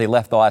realize that they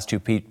left the last 2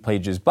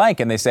 pages blank.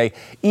 And they say,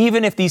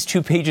 even if these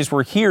 2 pages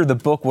were here, the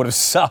book would have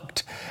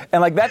sucked.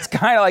 And that's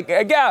kind of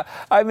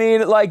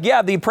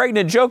the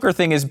pregnant Joker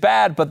thing is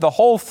bad, but the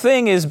whole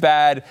thing is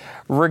bad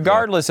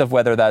regardless of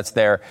whether that's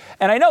there.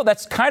 And I know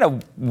that's kind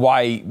of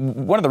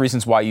one of the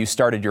reasons why you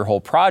started your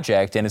whole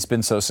project and it's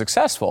been so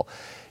successful.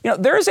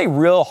 There is a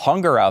real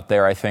hunger out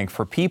there, I think,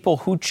 for people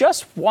who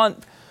just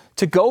want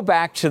to go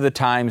back to the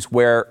times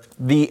where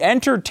the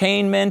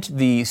entertainment,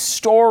 the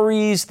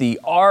stories, the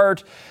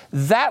art,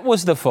 that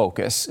was the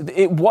focus.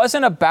 It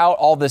wasn't about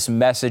all this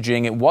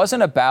messaging. It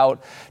wasn't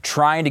about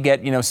trying to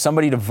get,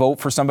 somebody to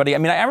vote for somebody. I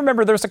mean, I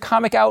remember there was a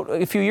comic out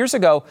a few years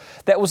ago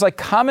that was like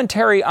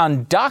commentary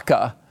on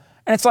DACA.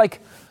 And it's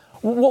like,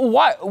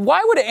 why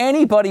would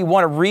anybody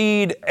want to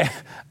read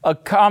a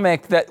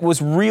comic that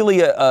was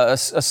really a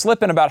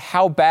slip-in about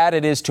how bad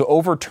it is to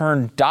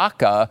overturn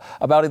DACA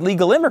about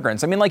illegal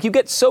immigrants? I mean, you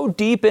get so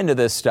deep into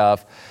this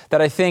stuff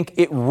that I think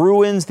it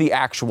ruins the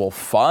actual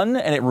fun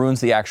and it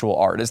ruins the actual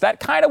art. Is that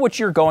kind of what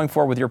you're going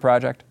for with your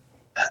project?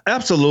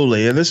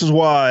 Absolutely. And this is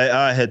why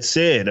I had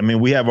said,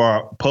 we have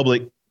our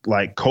public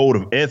code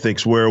of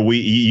ethics where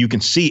you can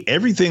see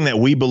everything that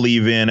we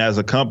believe in as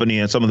a company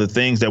and some of the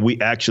things that we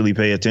actually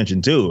pay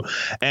attention to.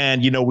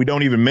 And, we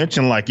don't even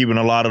mention even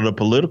a lot of the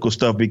political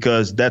stuff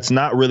because that's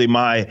not really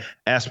my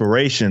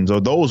aspirations,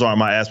 or those aren't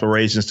my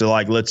aspirations to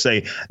let's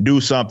say, do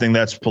something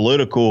that's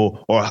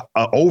political or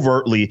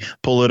overtly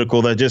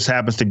political that just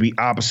happens to be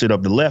opposite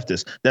of the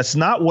leftists. That's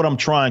not what I'm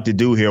trying to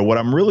do here. What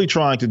I'm really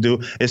trying to do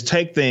is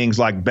take things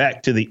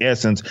back to the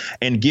essence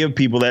and give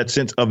people that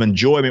sense of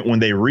enjoyment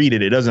when they read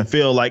it. It doesn't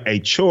feel like a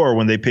chore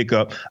when they pick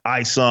up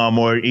ISOM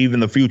or even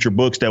the future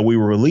books that we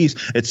will release.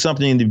 It's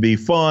something to be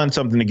fun,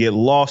 something to get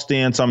lost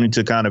in, something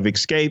to kind of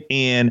escape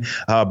in,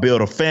 build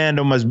a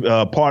fandom as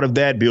part of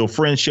that, build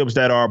friendships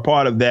that are a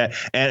part of that.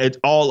 And it's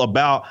all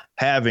about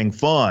having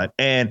fun.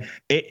 And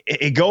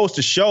it goes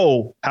to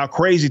show how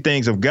crazy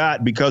things have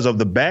got because of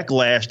the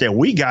backlash that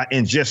we got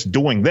in just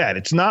doing that.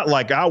 It's not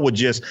like I would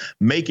just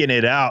making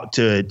it out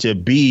to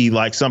be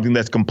like something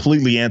that's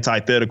completely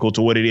antithetical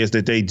to what it is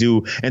that they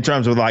do in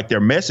terms of like their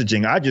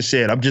messaging. I just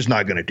said, I'm just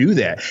not going to do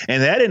that.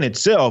 And that in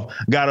itself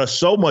got us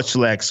so much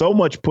slack, so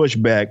much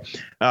pushback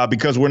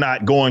because we're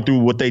not going through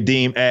what they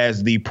deem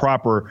as the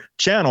proper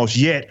channels,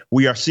 yet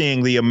we are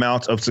seeing the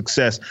amounts of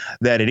success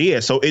that it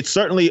is. So it's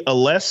certainly a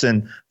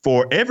lesson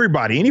for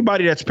everybody,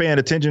 anybody that's paying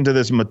attention to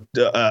this,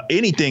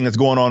 anything that's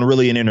going on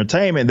really in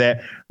entertainment,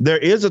 that there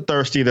is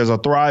there's a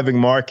thriving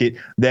market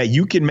that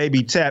you can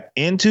maybe tap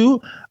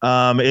into.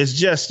 It's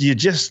just, you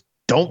just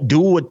don't do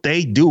what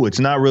they do. It's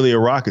not really a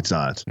rocket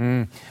science.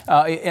 And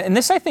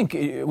this, I think,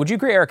 would you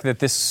agree, Eric, that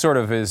this sort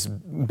of is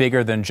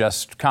bigger than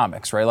just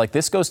comics, right? Like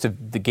this goes to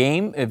the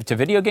game, to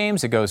video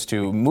games, it goes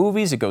to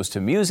movies, it goes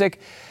to music.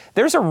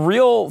 There's a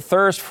real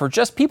thirst for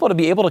just people to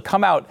be able to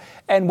come out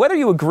and, whether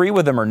you agree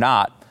with them or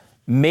not,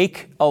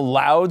 make a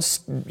loud,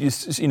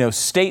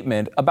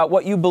 statement about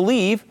what you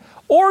believe,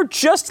 or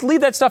just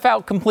leave that stuff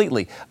out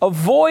completely.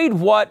 Avoid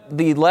what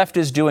the left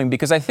is doing,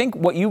 because I think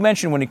what you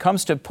mentioned when it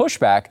comes to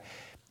pushback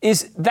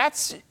is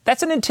that's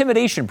an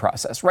intimidation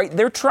process, right?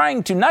 They're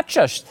trying to not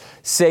just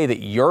say that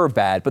you're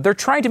bad, but they're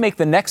trying to make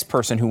the next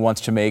person who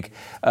wants to make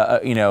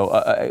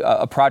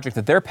a project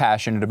that they're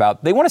passionate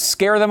about, they want to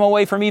scare them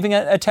away from even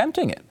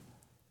attempting it.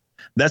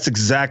 That's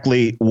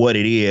exactly what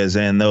it is.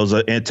 And those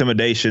are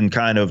intimidation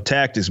kind of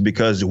tactics,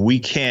 because we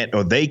can't,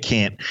 or they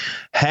can't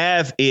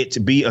have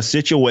it be a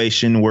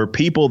situation where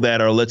people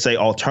that are, let's say,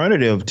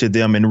 alternative to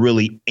them in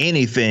really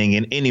anything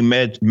in any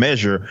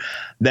measure,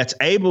 that's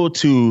able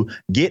to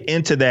get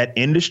into that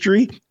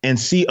industry and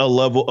see a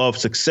level of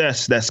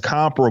success that's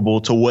comparable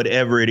to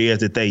whatever it is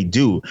that they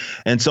do.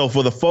 And so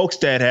for the folks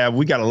that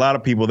we got a lot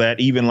of people that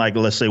even, like,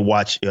 let's say,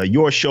 watch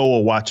your show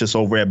or watch us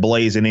over at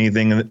Blaze and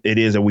anything it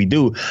is that we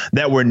do,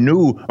 that were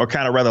new or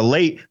kind of rather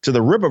late to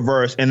the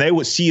Rippaverse, and they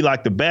would see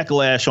like the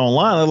backlash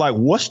online. They're like,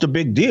 what's the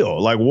big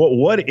deal? Like,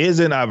 what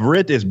isn't, I've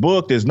read this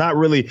book. There's not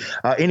really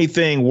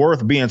anything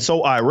worth being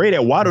so irate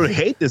at. Why do they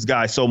hate this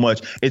guy so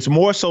much? It's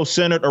more so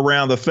centered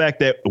around the fact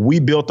that we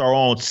built our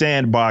own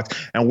sandbox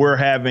and we're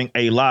having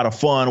a lot of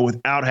fun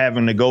without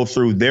having to go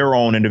through their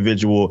own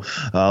individual,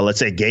 let's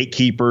say,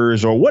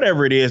 gatekeepers or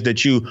whatever it is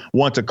that you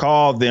want to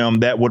call them,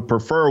 that would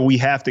prefer we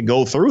have to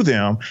go through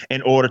them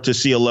in order to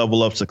see a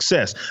level of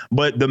success.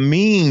 But the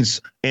means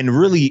in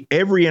really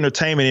every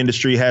entertainment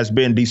industry has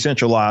been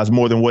decentralized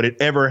more than what it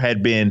ever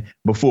had been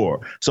before.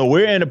 So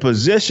we're in a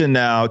position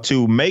now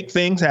to make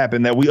things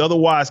happen that we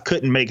otherwise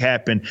couldn't make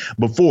happen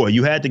before.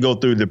 You had to go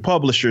through the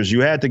publishers.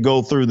 You had to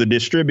go through the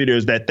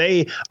distributors that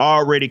they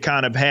already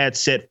kind of had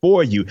set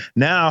for you.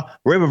 Now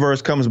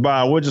Rippaverse comes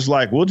by. We're just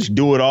like, we'll just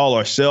do it all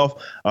ourselves.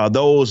 And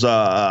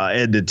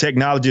the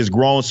technology has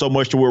grown so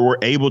much to where we're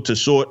able to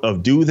sort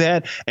of do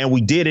that. And we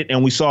did it,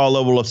 and we saw a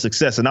level of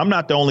success. And I'm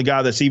not the only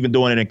guy that's even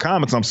doing it in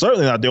comics. I'm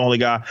certainly not the only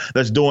guy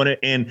that's doing it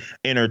in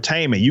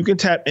entertainment. You can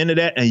tap into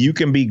that and you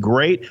can be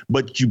great,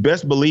 but you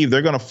best believe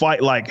they're going to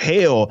fight like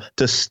hell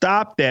to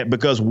stop that,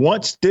 because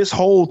once this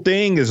whole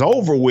thing is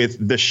over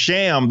with, the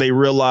sham, they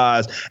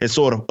realize, is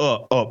sort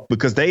of up,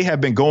 because they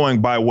have been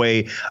going by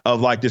way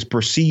of like this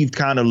perceived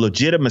kind of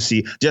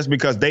legitimacy just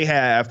because they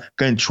have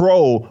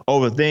control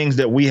over things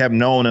that we have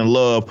known and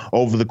loved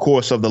over the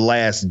course of the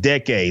last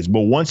decades.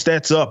 But once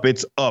that's up,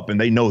 it's up,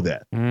 and they know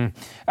that.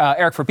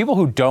 Eric, for people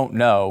who don't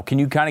know, can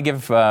you kind of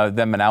give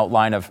them an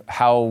outline of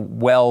how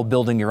well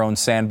building your own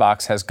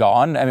sandbox has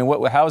gone? I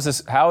mean, how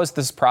has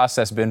this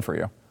process been for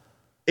you?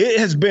 It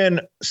has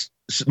been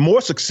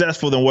more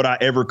successful than what I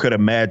ever could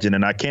imagine,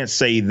 and I can't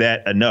say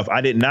that enough.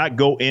 I did not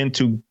go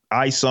into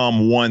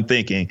ISOM 1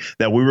 thinking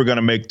that we were going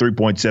to make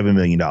 $3.7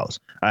 million.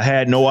 I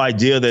had no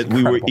idea that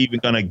we were even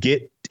going to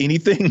get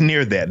anything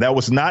near that. That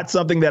was not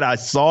something that I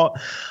sought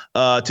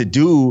to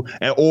do,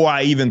 or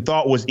I even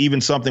thought was even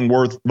something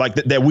worth like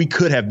that we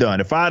could have done.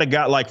 If I'd have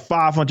got like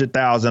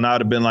 500,000,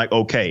 I'd have been like,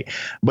 okay.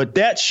 But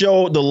that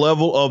showed the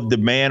level of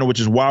demand, which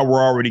is why we're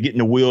already getting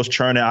the wheels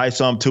churning.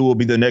 ISOM 2 will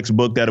be the next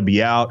book that'll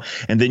be out.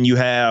 And then you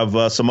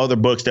have some other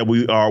books that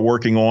we are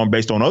working on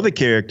based on other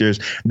characters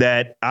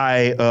that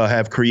I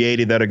have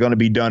created that are going to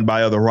be done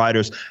by other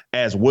writers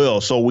as well.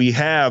 So we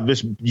have,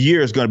 this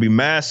year is going to be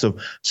massive,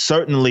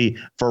 certainly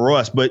for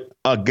us. But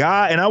a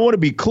guy, and I want to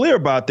be clear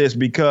about this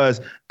because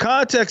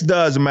context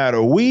does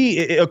matter. We,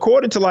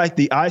 according to like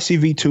the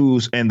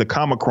ICV2s and the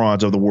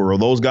Comicrons of the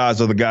world, those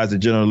guys are the guys that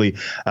generally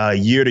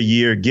year to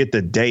year get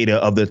the data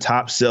of the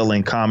top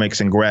selling comics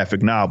and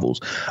graphic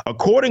novels.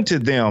 According to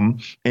them,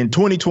 in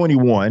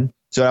 2021,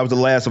 so that was the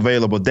last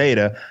available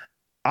data,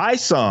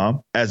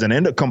 ISOM, as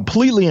an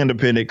completely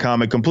independent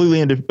comic, completely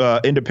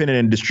independent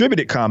and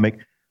distributed comic,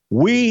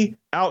 we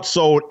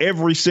outsold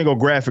every single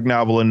graphic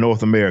novel in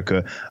North America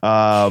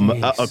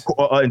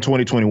in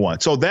 2021.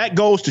 So that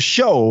goes to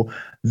show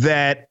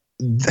that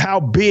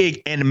how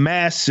big and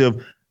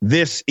massive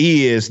this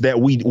is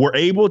that we were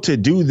able to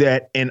do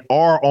that in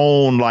our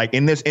own, like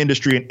in this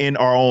industry and in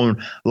our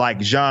own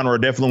like genre,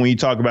 definitely when you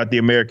talk about the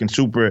American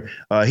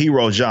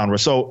superhero genre.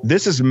 So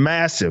this is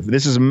massive.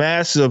 This is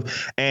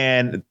massive.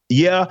 And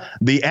yeah,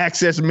 the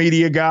access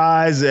media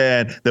guys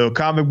and the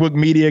comic book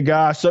media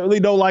guys certainly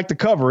don't like to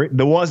cover it.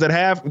 The ones that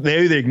have,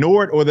 they either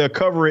ignore it or they'll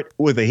cover it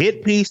with a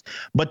hit piece,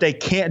 but they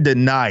can't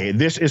deny it.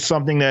 This is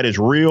something that is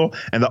real.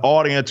 And the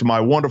audience,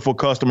 my wonderful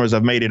customers,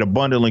 have made it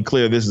abundantly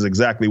clear this is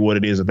exactly what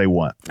it is that they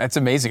want. That's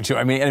amazing, too.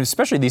 I mean, and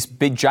especially these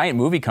big, giant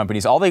movie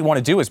companies, all they want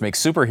to do is make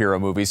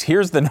superhero movies.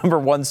 Here's the number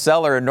one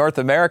seller in North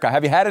America.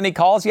 Have you had any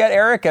calls yet,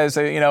 Eric?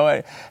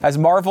 Has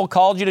Marvel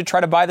called you to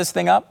try to buy this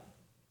thing up?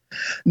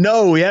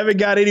 No, we haven't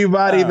got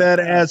anybody that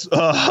has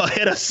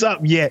hit us up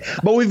yet.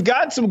 But we've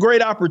got some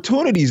great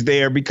opportunities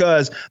there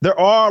because there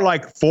are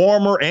like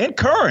former and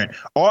current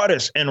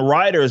artists and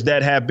writers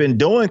that have been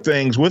doing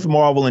things with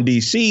Marvel and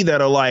DC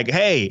that are like,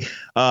 hey,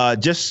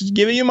 just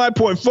giving you my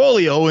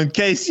portfolio in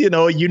case,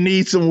 you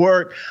need some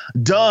work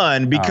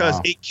done,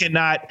 because it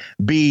cannot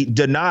be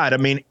denied. I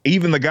mean,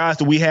 even the guys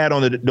that we had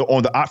on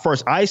the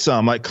first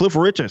ISOM, like Cliff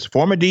Richards,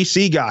 former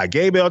DC guy,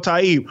 Gabe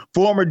El-Taib,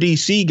 former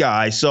DC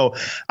guy. So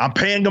I'm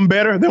paying them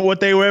better than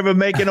what they were ever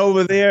making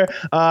over there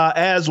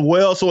as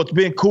well. So it's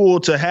been cool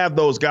to have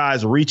those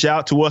guys reach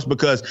out to us,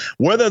 because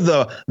whether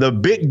the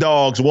big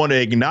dogs want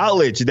to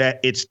acknowledge that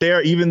it's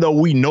there, even though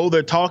we know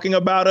they're talking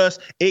about us,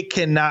 it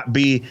cannot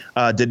be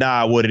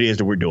denied what it is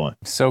that we're doing.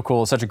 So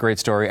cool. Such a great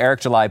story. Eric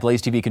July,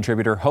 Blaze TV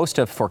contributor, host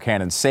of For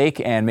Canon's Sake,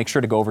 and make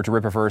sure to go over to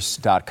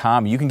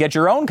Rippaverse.com. You can get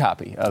your own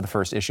copy of the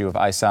first issue of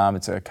ISOM.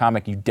 It's a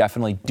comic you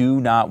definitely do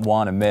not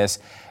want to miss.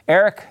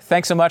 Eric,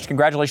 thanks so much.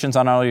 Congratulations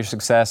on all your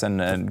success,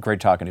 and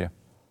great talking to you.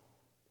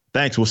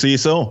 Thanks. We'll see you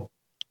soon.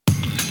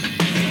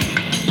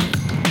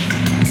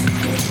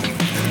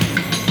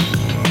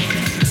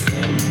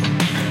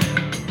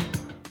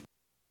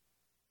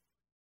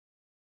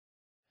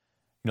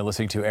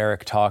 Listening to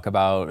Eric talk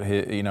about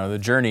his, the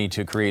journey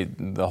to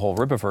create the whole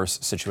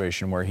Rippaverse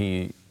situation, where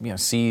he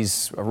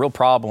sees a real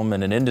problem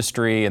in an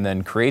industry and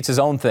then creates his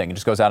own thing and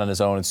just goes out on his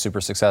own and super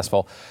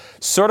successful,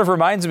 sort of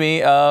reminds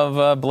me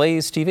of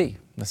Blaze TV.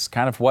 This is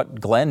kind of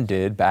what Glenn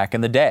did back in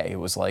the day. It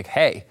was like,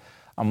 hey,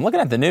 I'm looking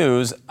at the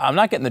news, I'm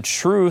not getting the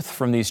truth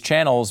from these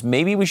channels,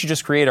 maybe we should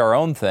just create our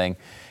own thing.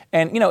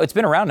 And, it's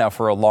been around now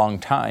for a long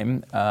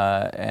time,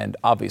 and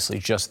obviously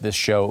just this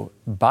show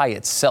by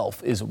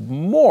itself is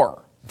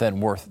more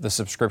than worth the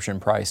subscription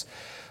price.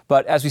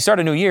 But as we start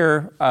a new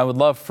year, I would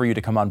love for you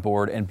to come on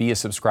board and be a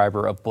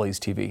subscriber of Blaze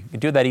TV. You can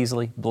do that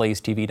easily,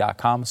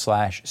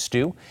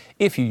 blazetv.com/Stu.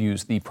 If you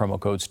use the promo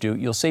code Stu,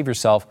 you'll save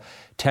yourself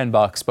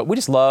 $10. But we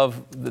just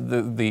love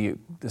the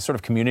sort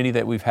of community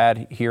that we've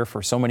had here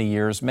for so many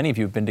years. Many of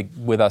you have been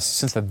with us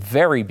since the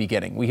very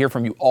beginning. We hear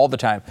from you all the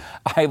time.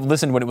 I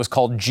listened when it was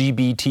called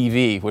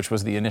GBTV, which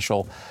was the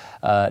initial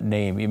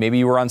name. Maybe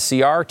you were on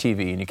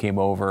CRTV and you came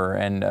over,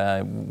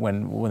 and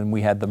when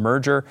we had the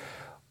merger.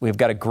 We've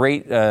got a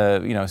great,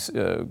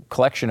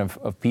 collection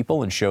of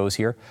people and shows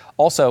here.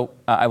 Also,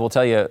 I will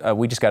tell you,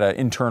 we just got an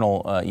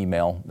internal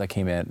email that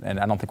came in, and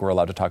I don't think we're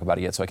allowed to talk about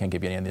it yet, so I can't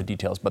give you any of the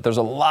details. But there's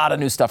a lot of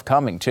new stuff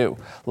coming, too.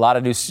 A lot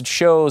of new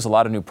shows, a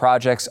lot of new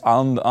projects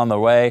on the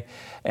way,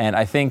 and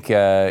I think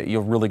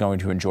you're really going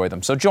to enjoy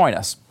them. So join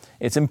us.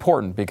 It's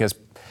important because,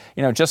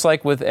 just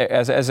like with,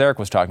 as Eric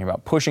was talking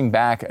about, pushing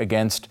back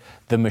against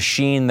the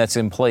machine that's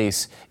in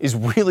place is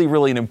really,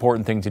 really an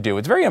important thing to do.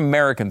 It's a very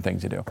American thing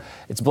to do.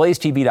 It's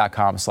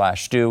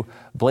blazetv.com/Stu,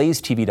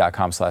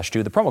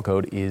 blazetv.com/Stu. The promo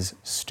code is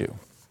Stu.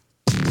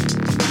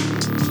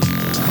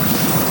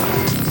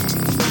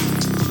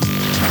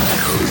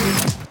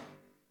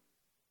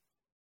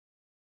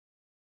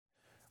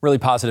 Really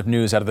positive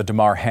news out of the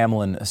Damar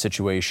Hamlin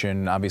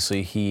situation.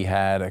 Obviously, he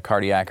had a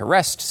cardiac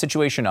arrest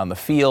situation on the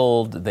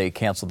field. They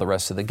canceled the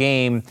rest of the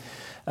game.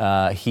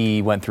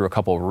 He went through a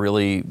couple of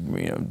really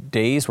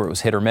days where it was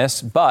hit or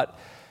miss, but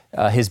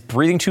his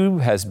breathing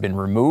tube has been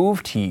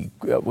removed. He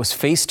was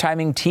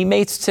FaceTiming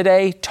teammates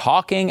today,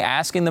 talking,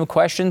 asking them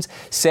questions,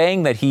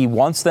 saying that he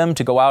wants them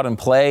to go out and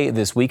play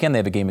this weekend. They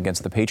have a game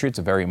against the Patriots,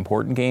 a very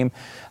important game.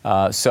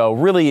 So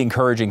really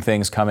encouraging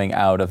things coming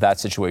out of that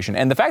situation.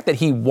 And the fact that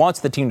he wants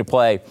the team to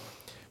play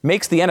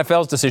makes the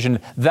NFL's decision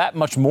that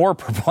much more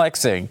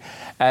perplexing,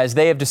 as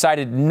they have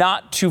decided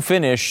not to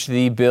finish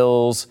the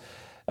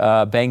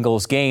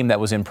Bills-Bengals game that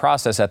was in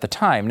process at the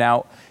time.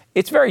 Now,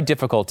 it's very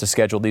difficult to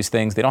schedule these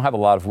things. They don't have a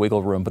lot of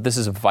wiggle room, but this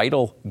is a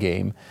vital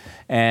game,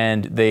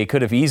 and they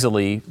could have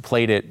easily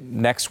played it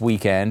next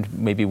weekend,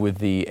 maybe with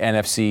the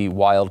NFC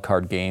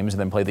wildcard games, and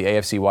then play the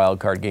AFC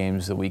wildcard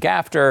games the week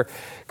after,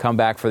 come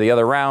back for the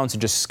other rounds,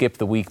 and just skip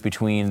the week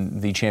between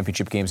the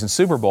championship games and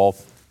Super Bowl.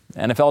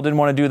 NFL didn't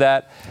want to do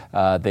that.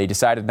 They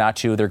decided not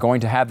to. They're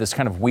going to have this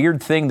kind of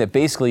weird thing that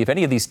basically if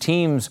any of these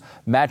teams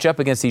match up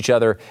against each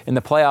other in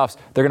the playoffs,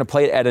 they're going to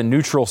play it at a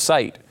neutral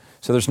site.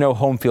 So there's no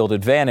home field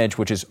advantage,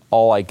 which is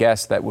all I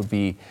guess that would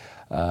be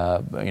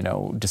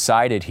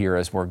decided here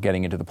as we're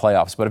getting into the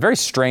playoffs. But a very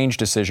strange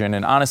decision,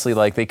 and honestly,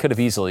 like, they could have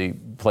easily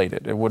played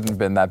it. It wouldn't have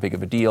been that big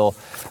of a deal,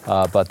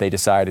 but they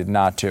decided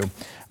not to.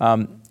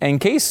 In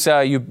case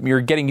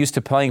you're getting used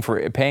to praying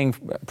for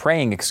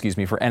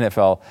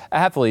NFL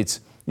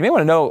athletes, you may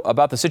want to know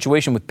about the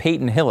situation with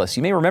Peyton Hillis.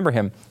 You may remember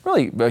him,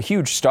 really a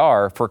huge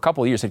star for a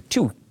couple of years, like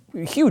 2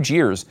 huge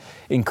years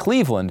in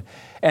Cleveland,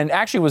 and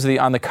actually was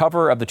on the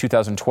cover of the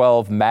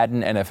 2012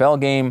 Madden NFL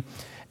game.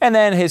 And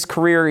then his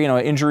career,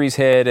 injuries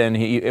hit, and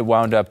he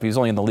was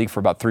only in the league for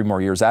about 3 more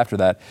years after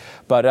that.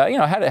 But,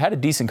 had a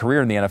decent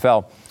career in the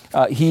NFL.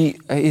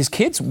 His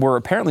kids were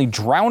apparently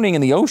drowning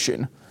in the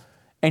ocean,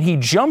 and he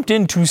jumped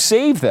in to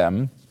save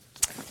them,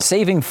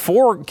 saving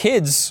 4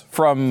 kids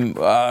from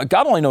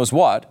God only knows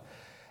what,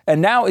 and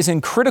now is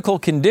in critical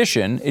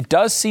condition. It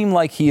does seem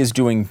like he is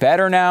doing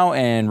better now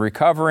and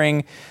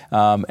recovering.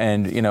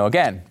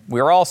 Again,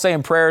 we're all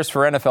saying prayers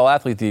for NFL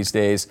athletes these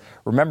days.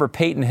 Remember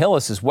Peyton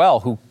Hillis as well,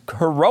 who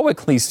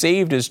heroically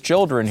saved his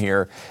children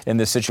here in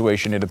this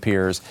situation, it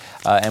appears.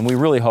 And we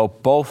really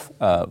hope both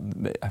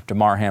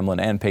Damar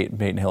Hamlin and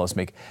Peyton Hillis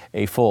make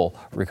a full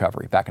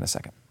recovery. Back in a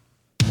second.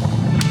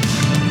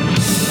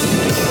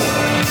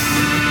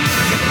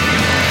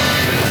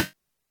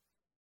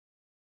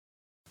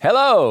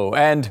 Hello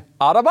and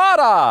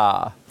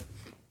Adabada.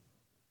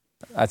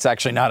 That's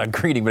actually not a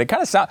greeting, but it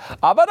kind of sounds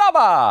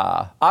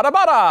Abadaba,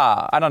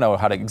 Adabada. I don't know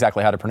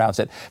exactly how to pronounce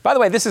it. By the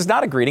way, this is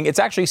not a greeting. It's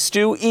actually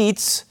Stu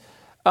Eats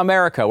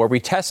America, where we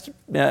test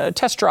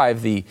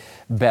drive the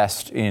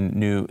best in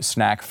new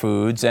snack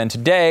foods. And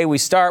today we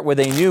start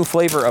with a new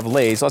flavor of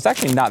Lay's. Well, it's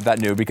actually not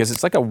that new because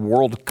it's like a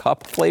World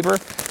Cup flavor.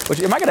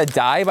 Am I going to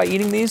die by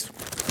eating these?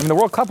 I mean, the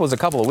World Cup was a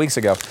couple of weeks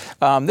ago.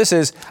 This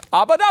is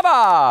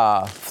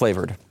Abadaba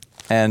flavored.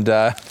 And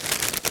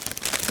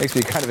makes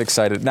me kind of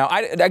excited. Now,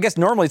 I guess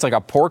normally it's like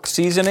a pork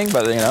seasoning,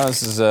 but,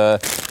 this is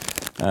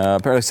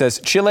apparently it says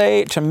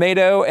chili,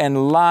 tomato,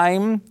 and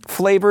lime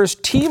flavors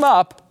team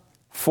up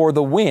for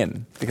the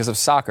win because of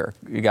soccer.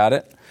 You got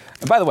it?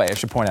 And by the way, I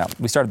should point out,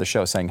 we started the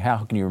show saying,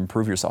 how can you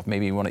improve yourself?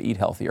 Maybe you want to eat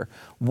healthier.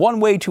 One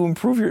way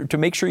to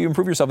make sure you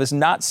improve yourself is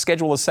not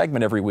schedule a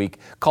segment every week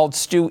called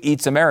Stu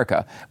Eats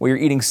America, where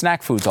you're eating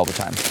snack foods all the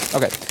time.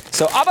 Okay,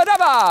 so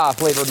Abadaba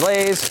flavored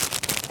Lay's.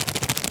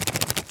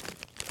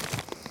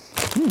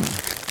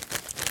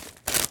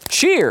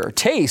 Cheer,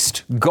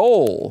 taste,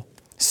 goal.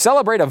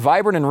 Celebrate a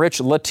vibrant and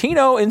rich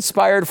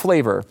Latino-inspired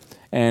flavor.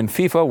 And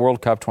FIFA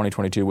World Cup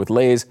 2022 with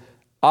Lay's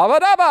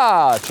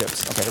Abadaba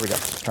chips. Okay, here we go.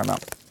 Let's try them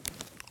out.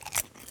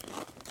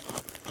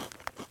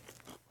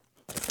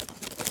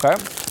 Okay.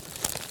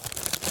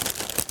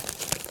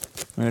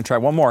 I'm going to try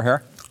one more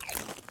here.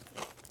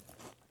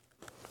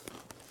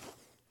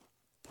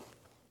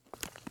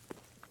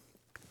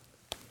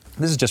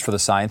 This is just for the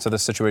science of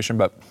this situation,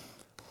 but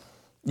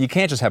you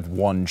can't just have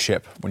one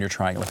chip when you're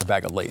trying it with a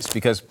bag of Lay's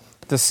because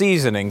the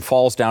seasoning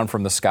falls down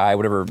from the sky,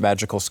 whatever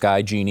magical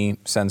sky genie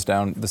sends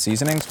down the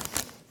seasonings.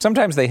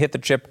 Sometimes they hit the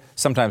chip,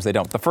 sometimes they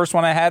don't. The first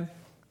one I had,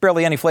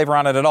 barely any flavor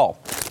on it at all.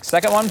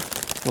 Second one,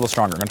 a little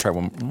stronger. I'm going to try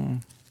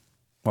one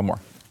more.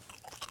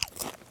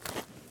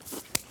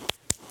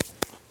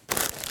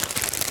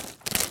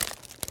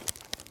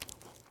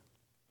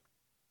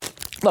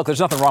 Look,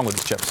 there's nothing wrong with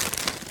these chips.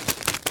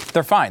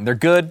 They're fine. They're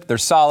good. They're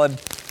solid.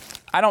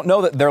 I don't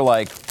know that they're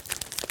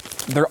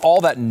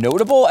all that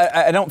notable.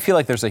 I don't feel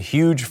like there's a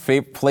huge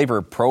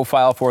flavor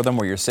profile for them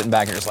where you're sitting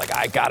back and you're just like,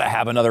 I gotta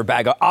have another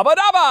bag of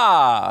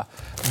Abadaba.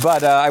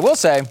 But I will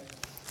say,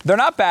 they're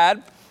not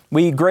bad.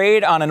 We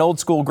grade on an old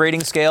school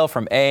grading scale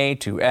from A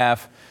to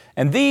F.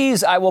 And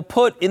these I will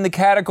put in the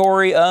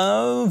category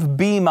of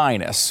B-.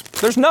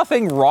 There's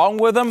nothing wrong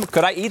with them.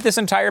 Could I eat this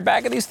entire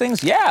bag of these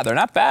things? Yeah, they're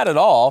not bad at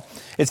all.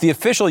 It's the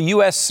official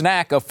U.S.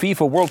 snack of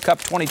FIFA World Cup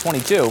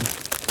 2022.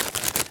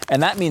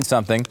 And that means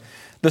something.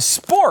 The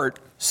sport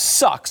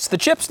sucks. The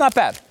chip's not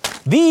bad.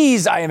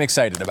 These I am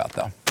excited about,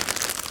 though.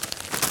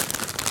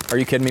 Are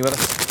you kidding me with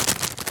us?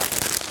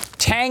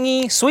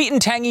 Tangy, sweet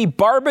and tangy,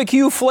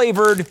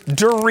 barbecue-flavored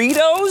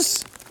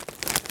Doritos?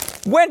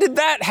 When did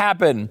that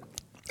happen?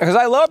 Because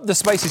I love the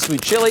spicy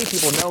sweet chili.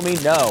 People know me,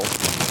 know.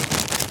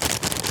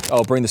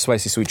 Oh, bring the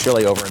spicy sweet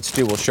chili over and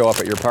Stu will show up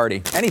at your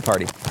party. Any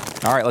party.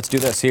 All right, let's do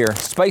this here.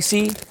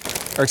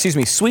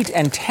 Sweet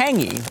and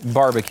tangy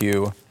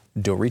barbecue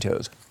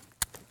Doritos.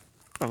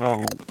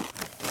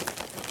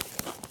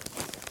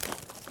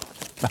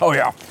 Oh,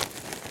 yeah.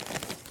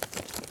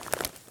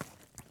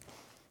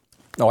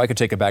 Oh, I could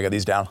take a bag of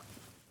these down.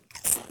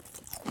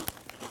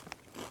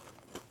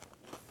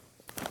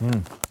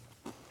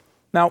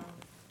 Now,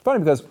 funny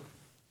because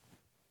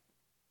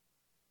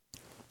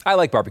I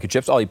like barbecue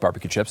chips. I'll eat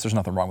barbecue chips. There's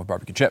nothing wrong with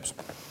barbecue chips.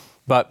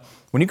 But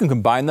when you can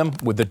combine them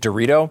with the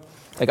Dorito,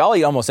 like I'll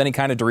eat almost any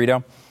kind of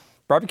Dorito.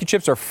 Barbecue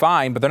chips are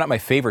fine, but they're not my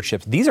favorite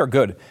chips. These are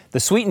good. The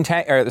sweet and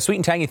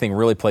tangy thing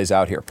really plays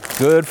out here.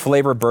 Good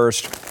flavor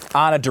burst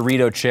on a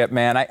Dorito chip,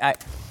 man.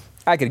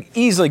 I could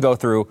easily go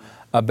through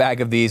a bag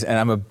of these, and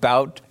I'm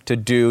about to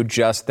do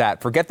just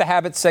that. Forget the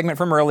habits segment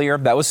from earlier.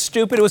 That was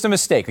stupid. It was a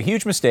mistake, a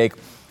huge mistake.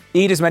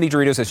 Eat as many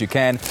Doritos as you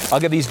can. I'll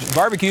give these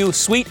barbecue,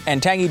 sweet,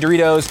 and tangy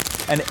Doritos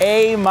an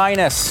A-.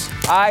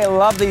 I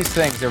love these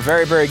things. They're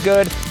very, very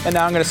good. And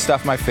now I'm going to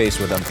stuff my face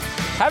with them.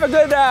 Have a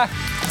good night.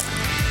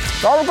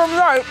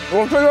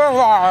 We'll see you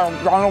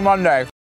on Monday.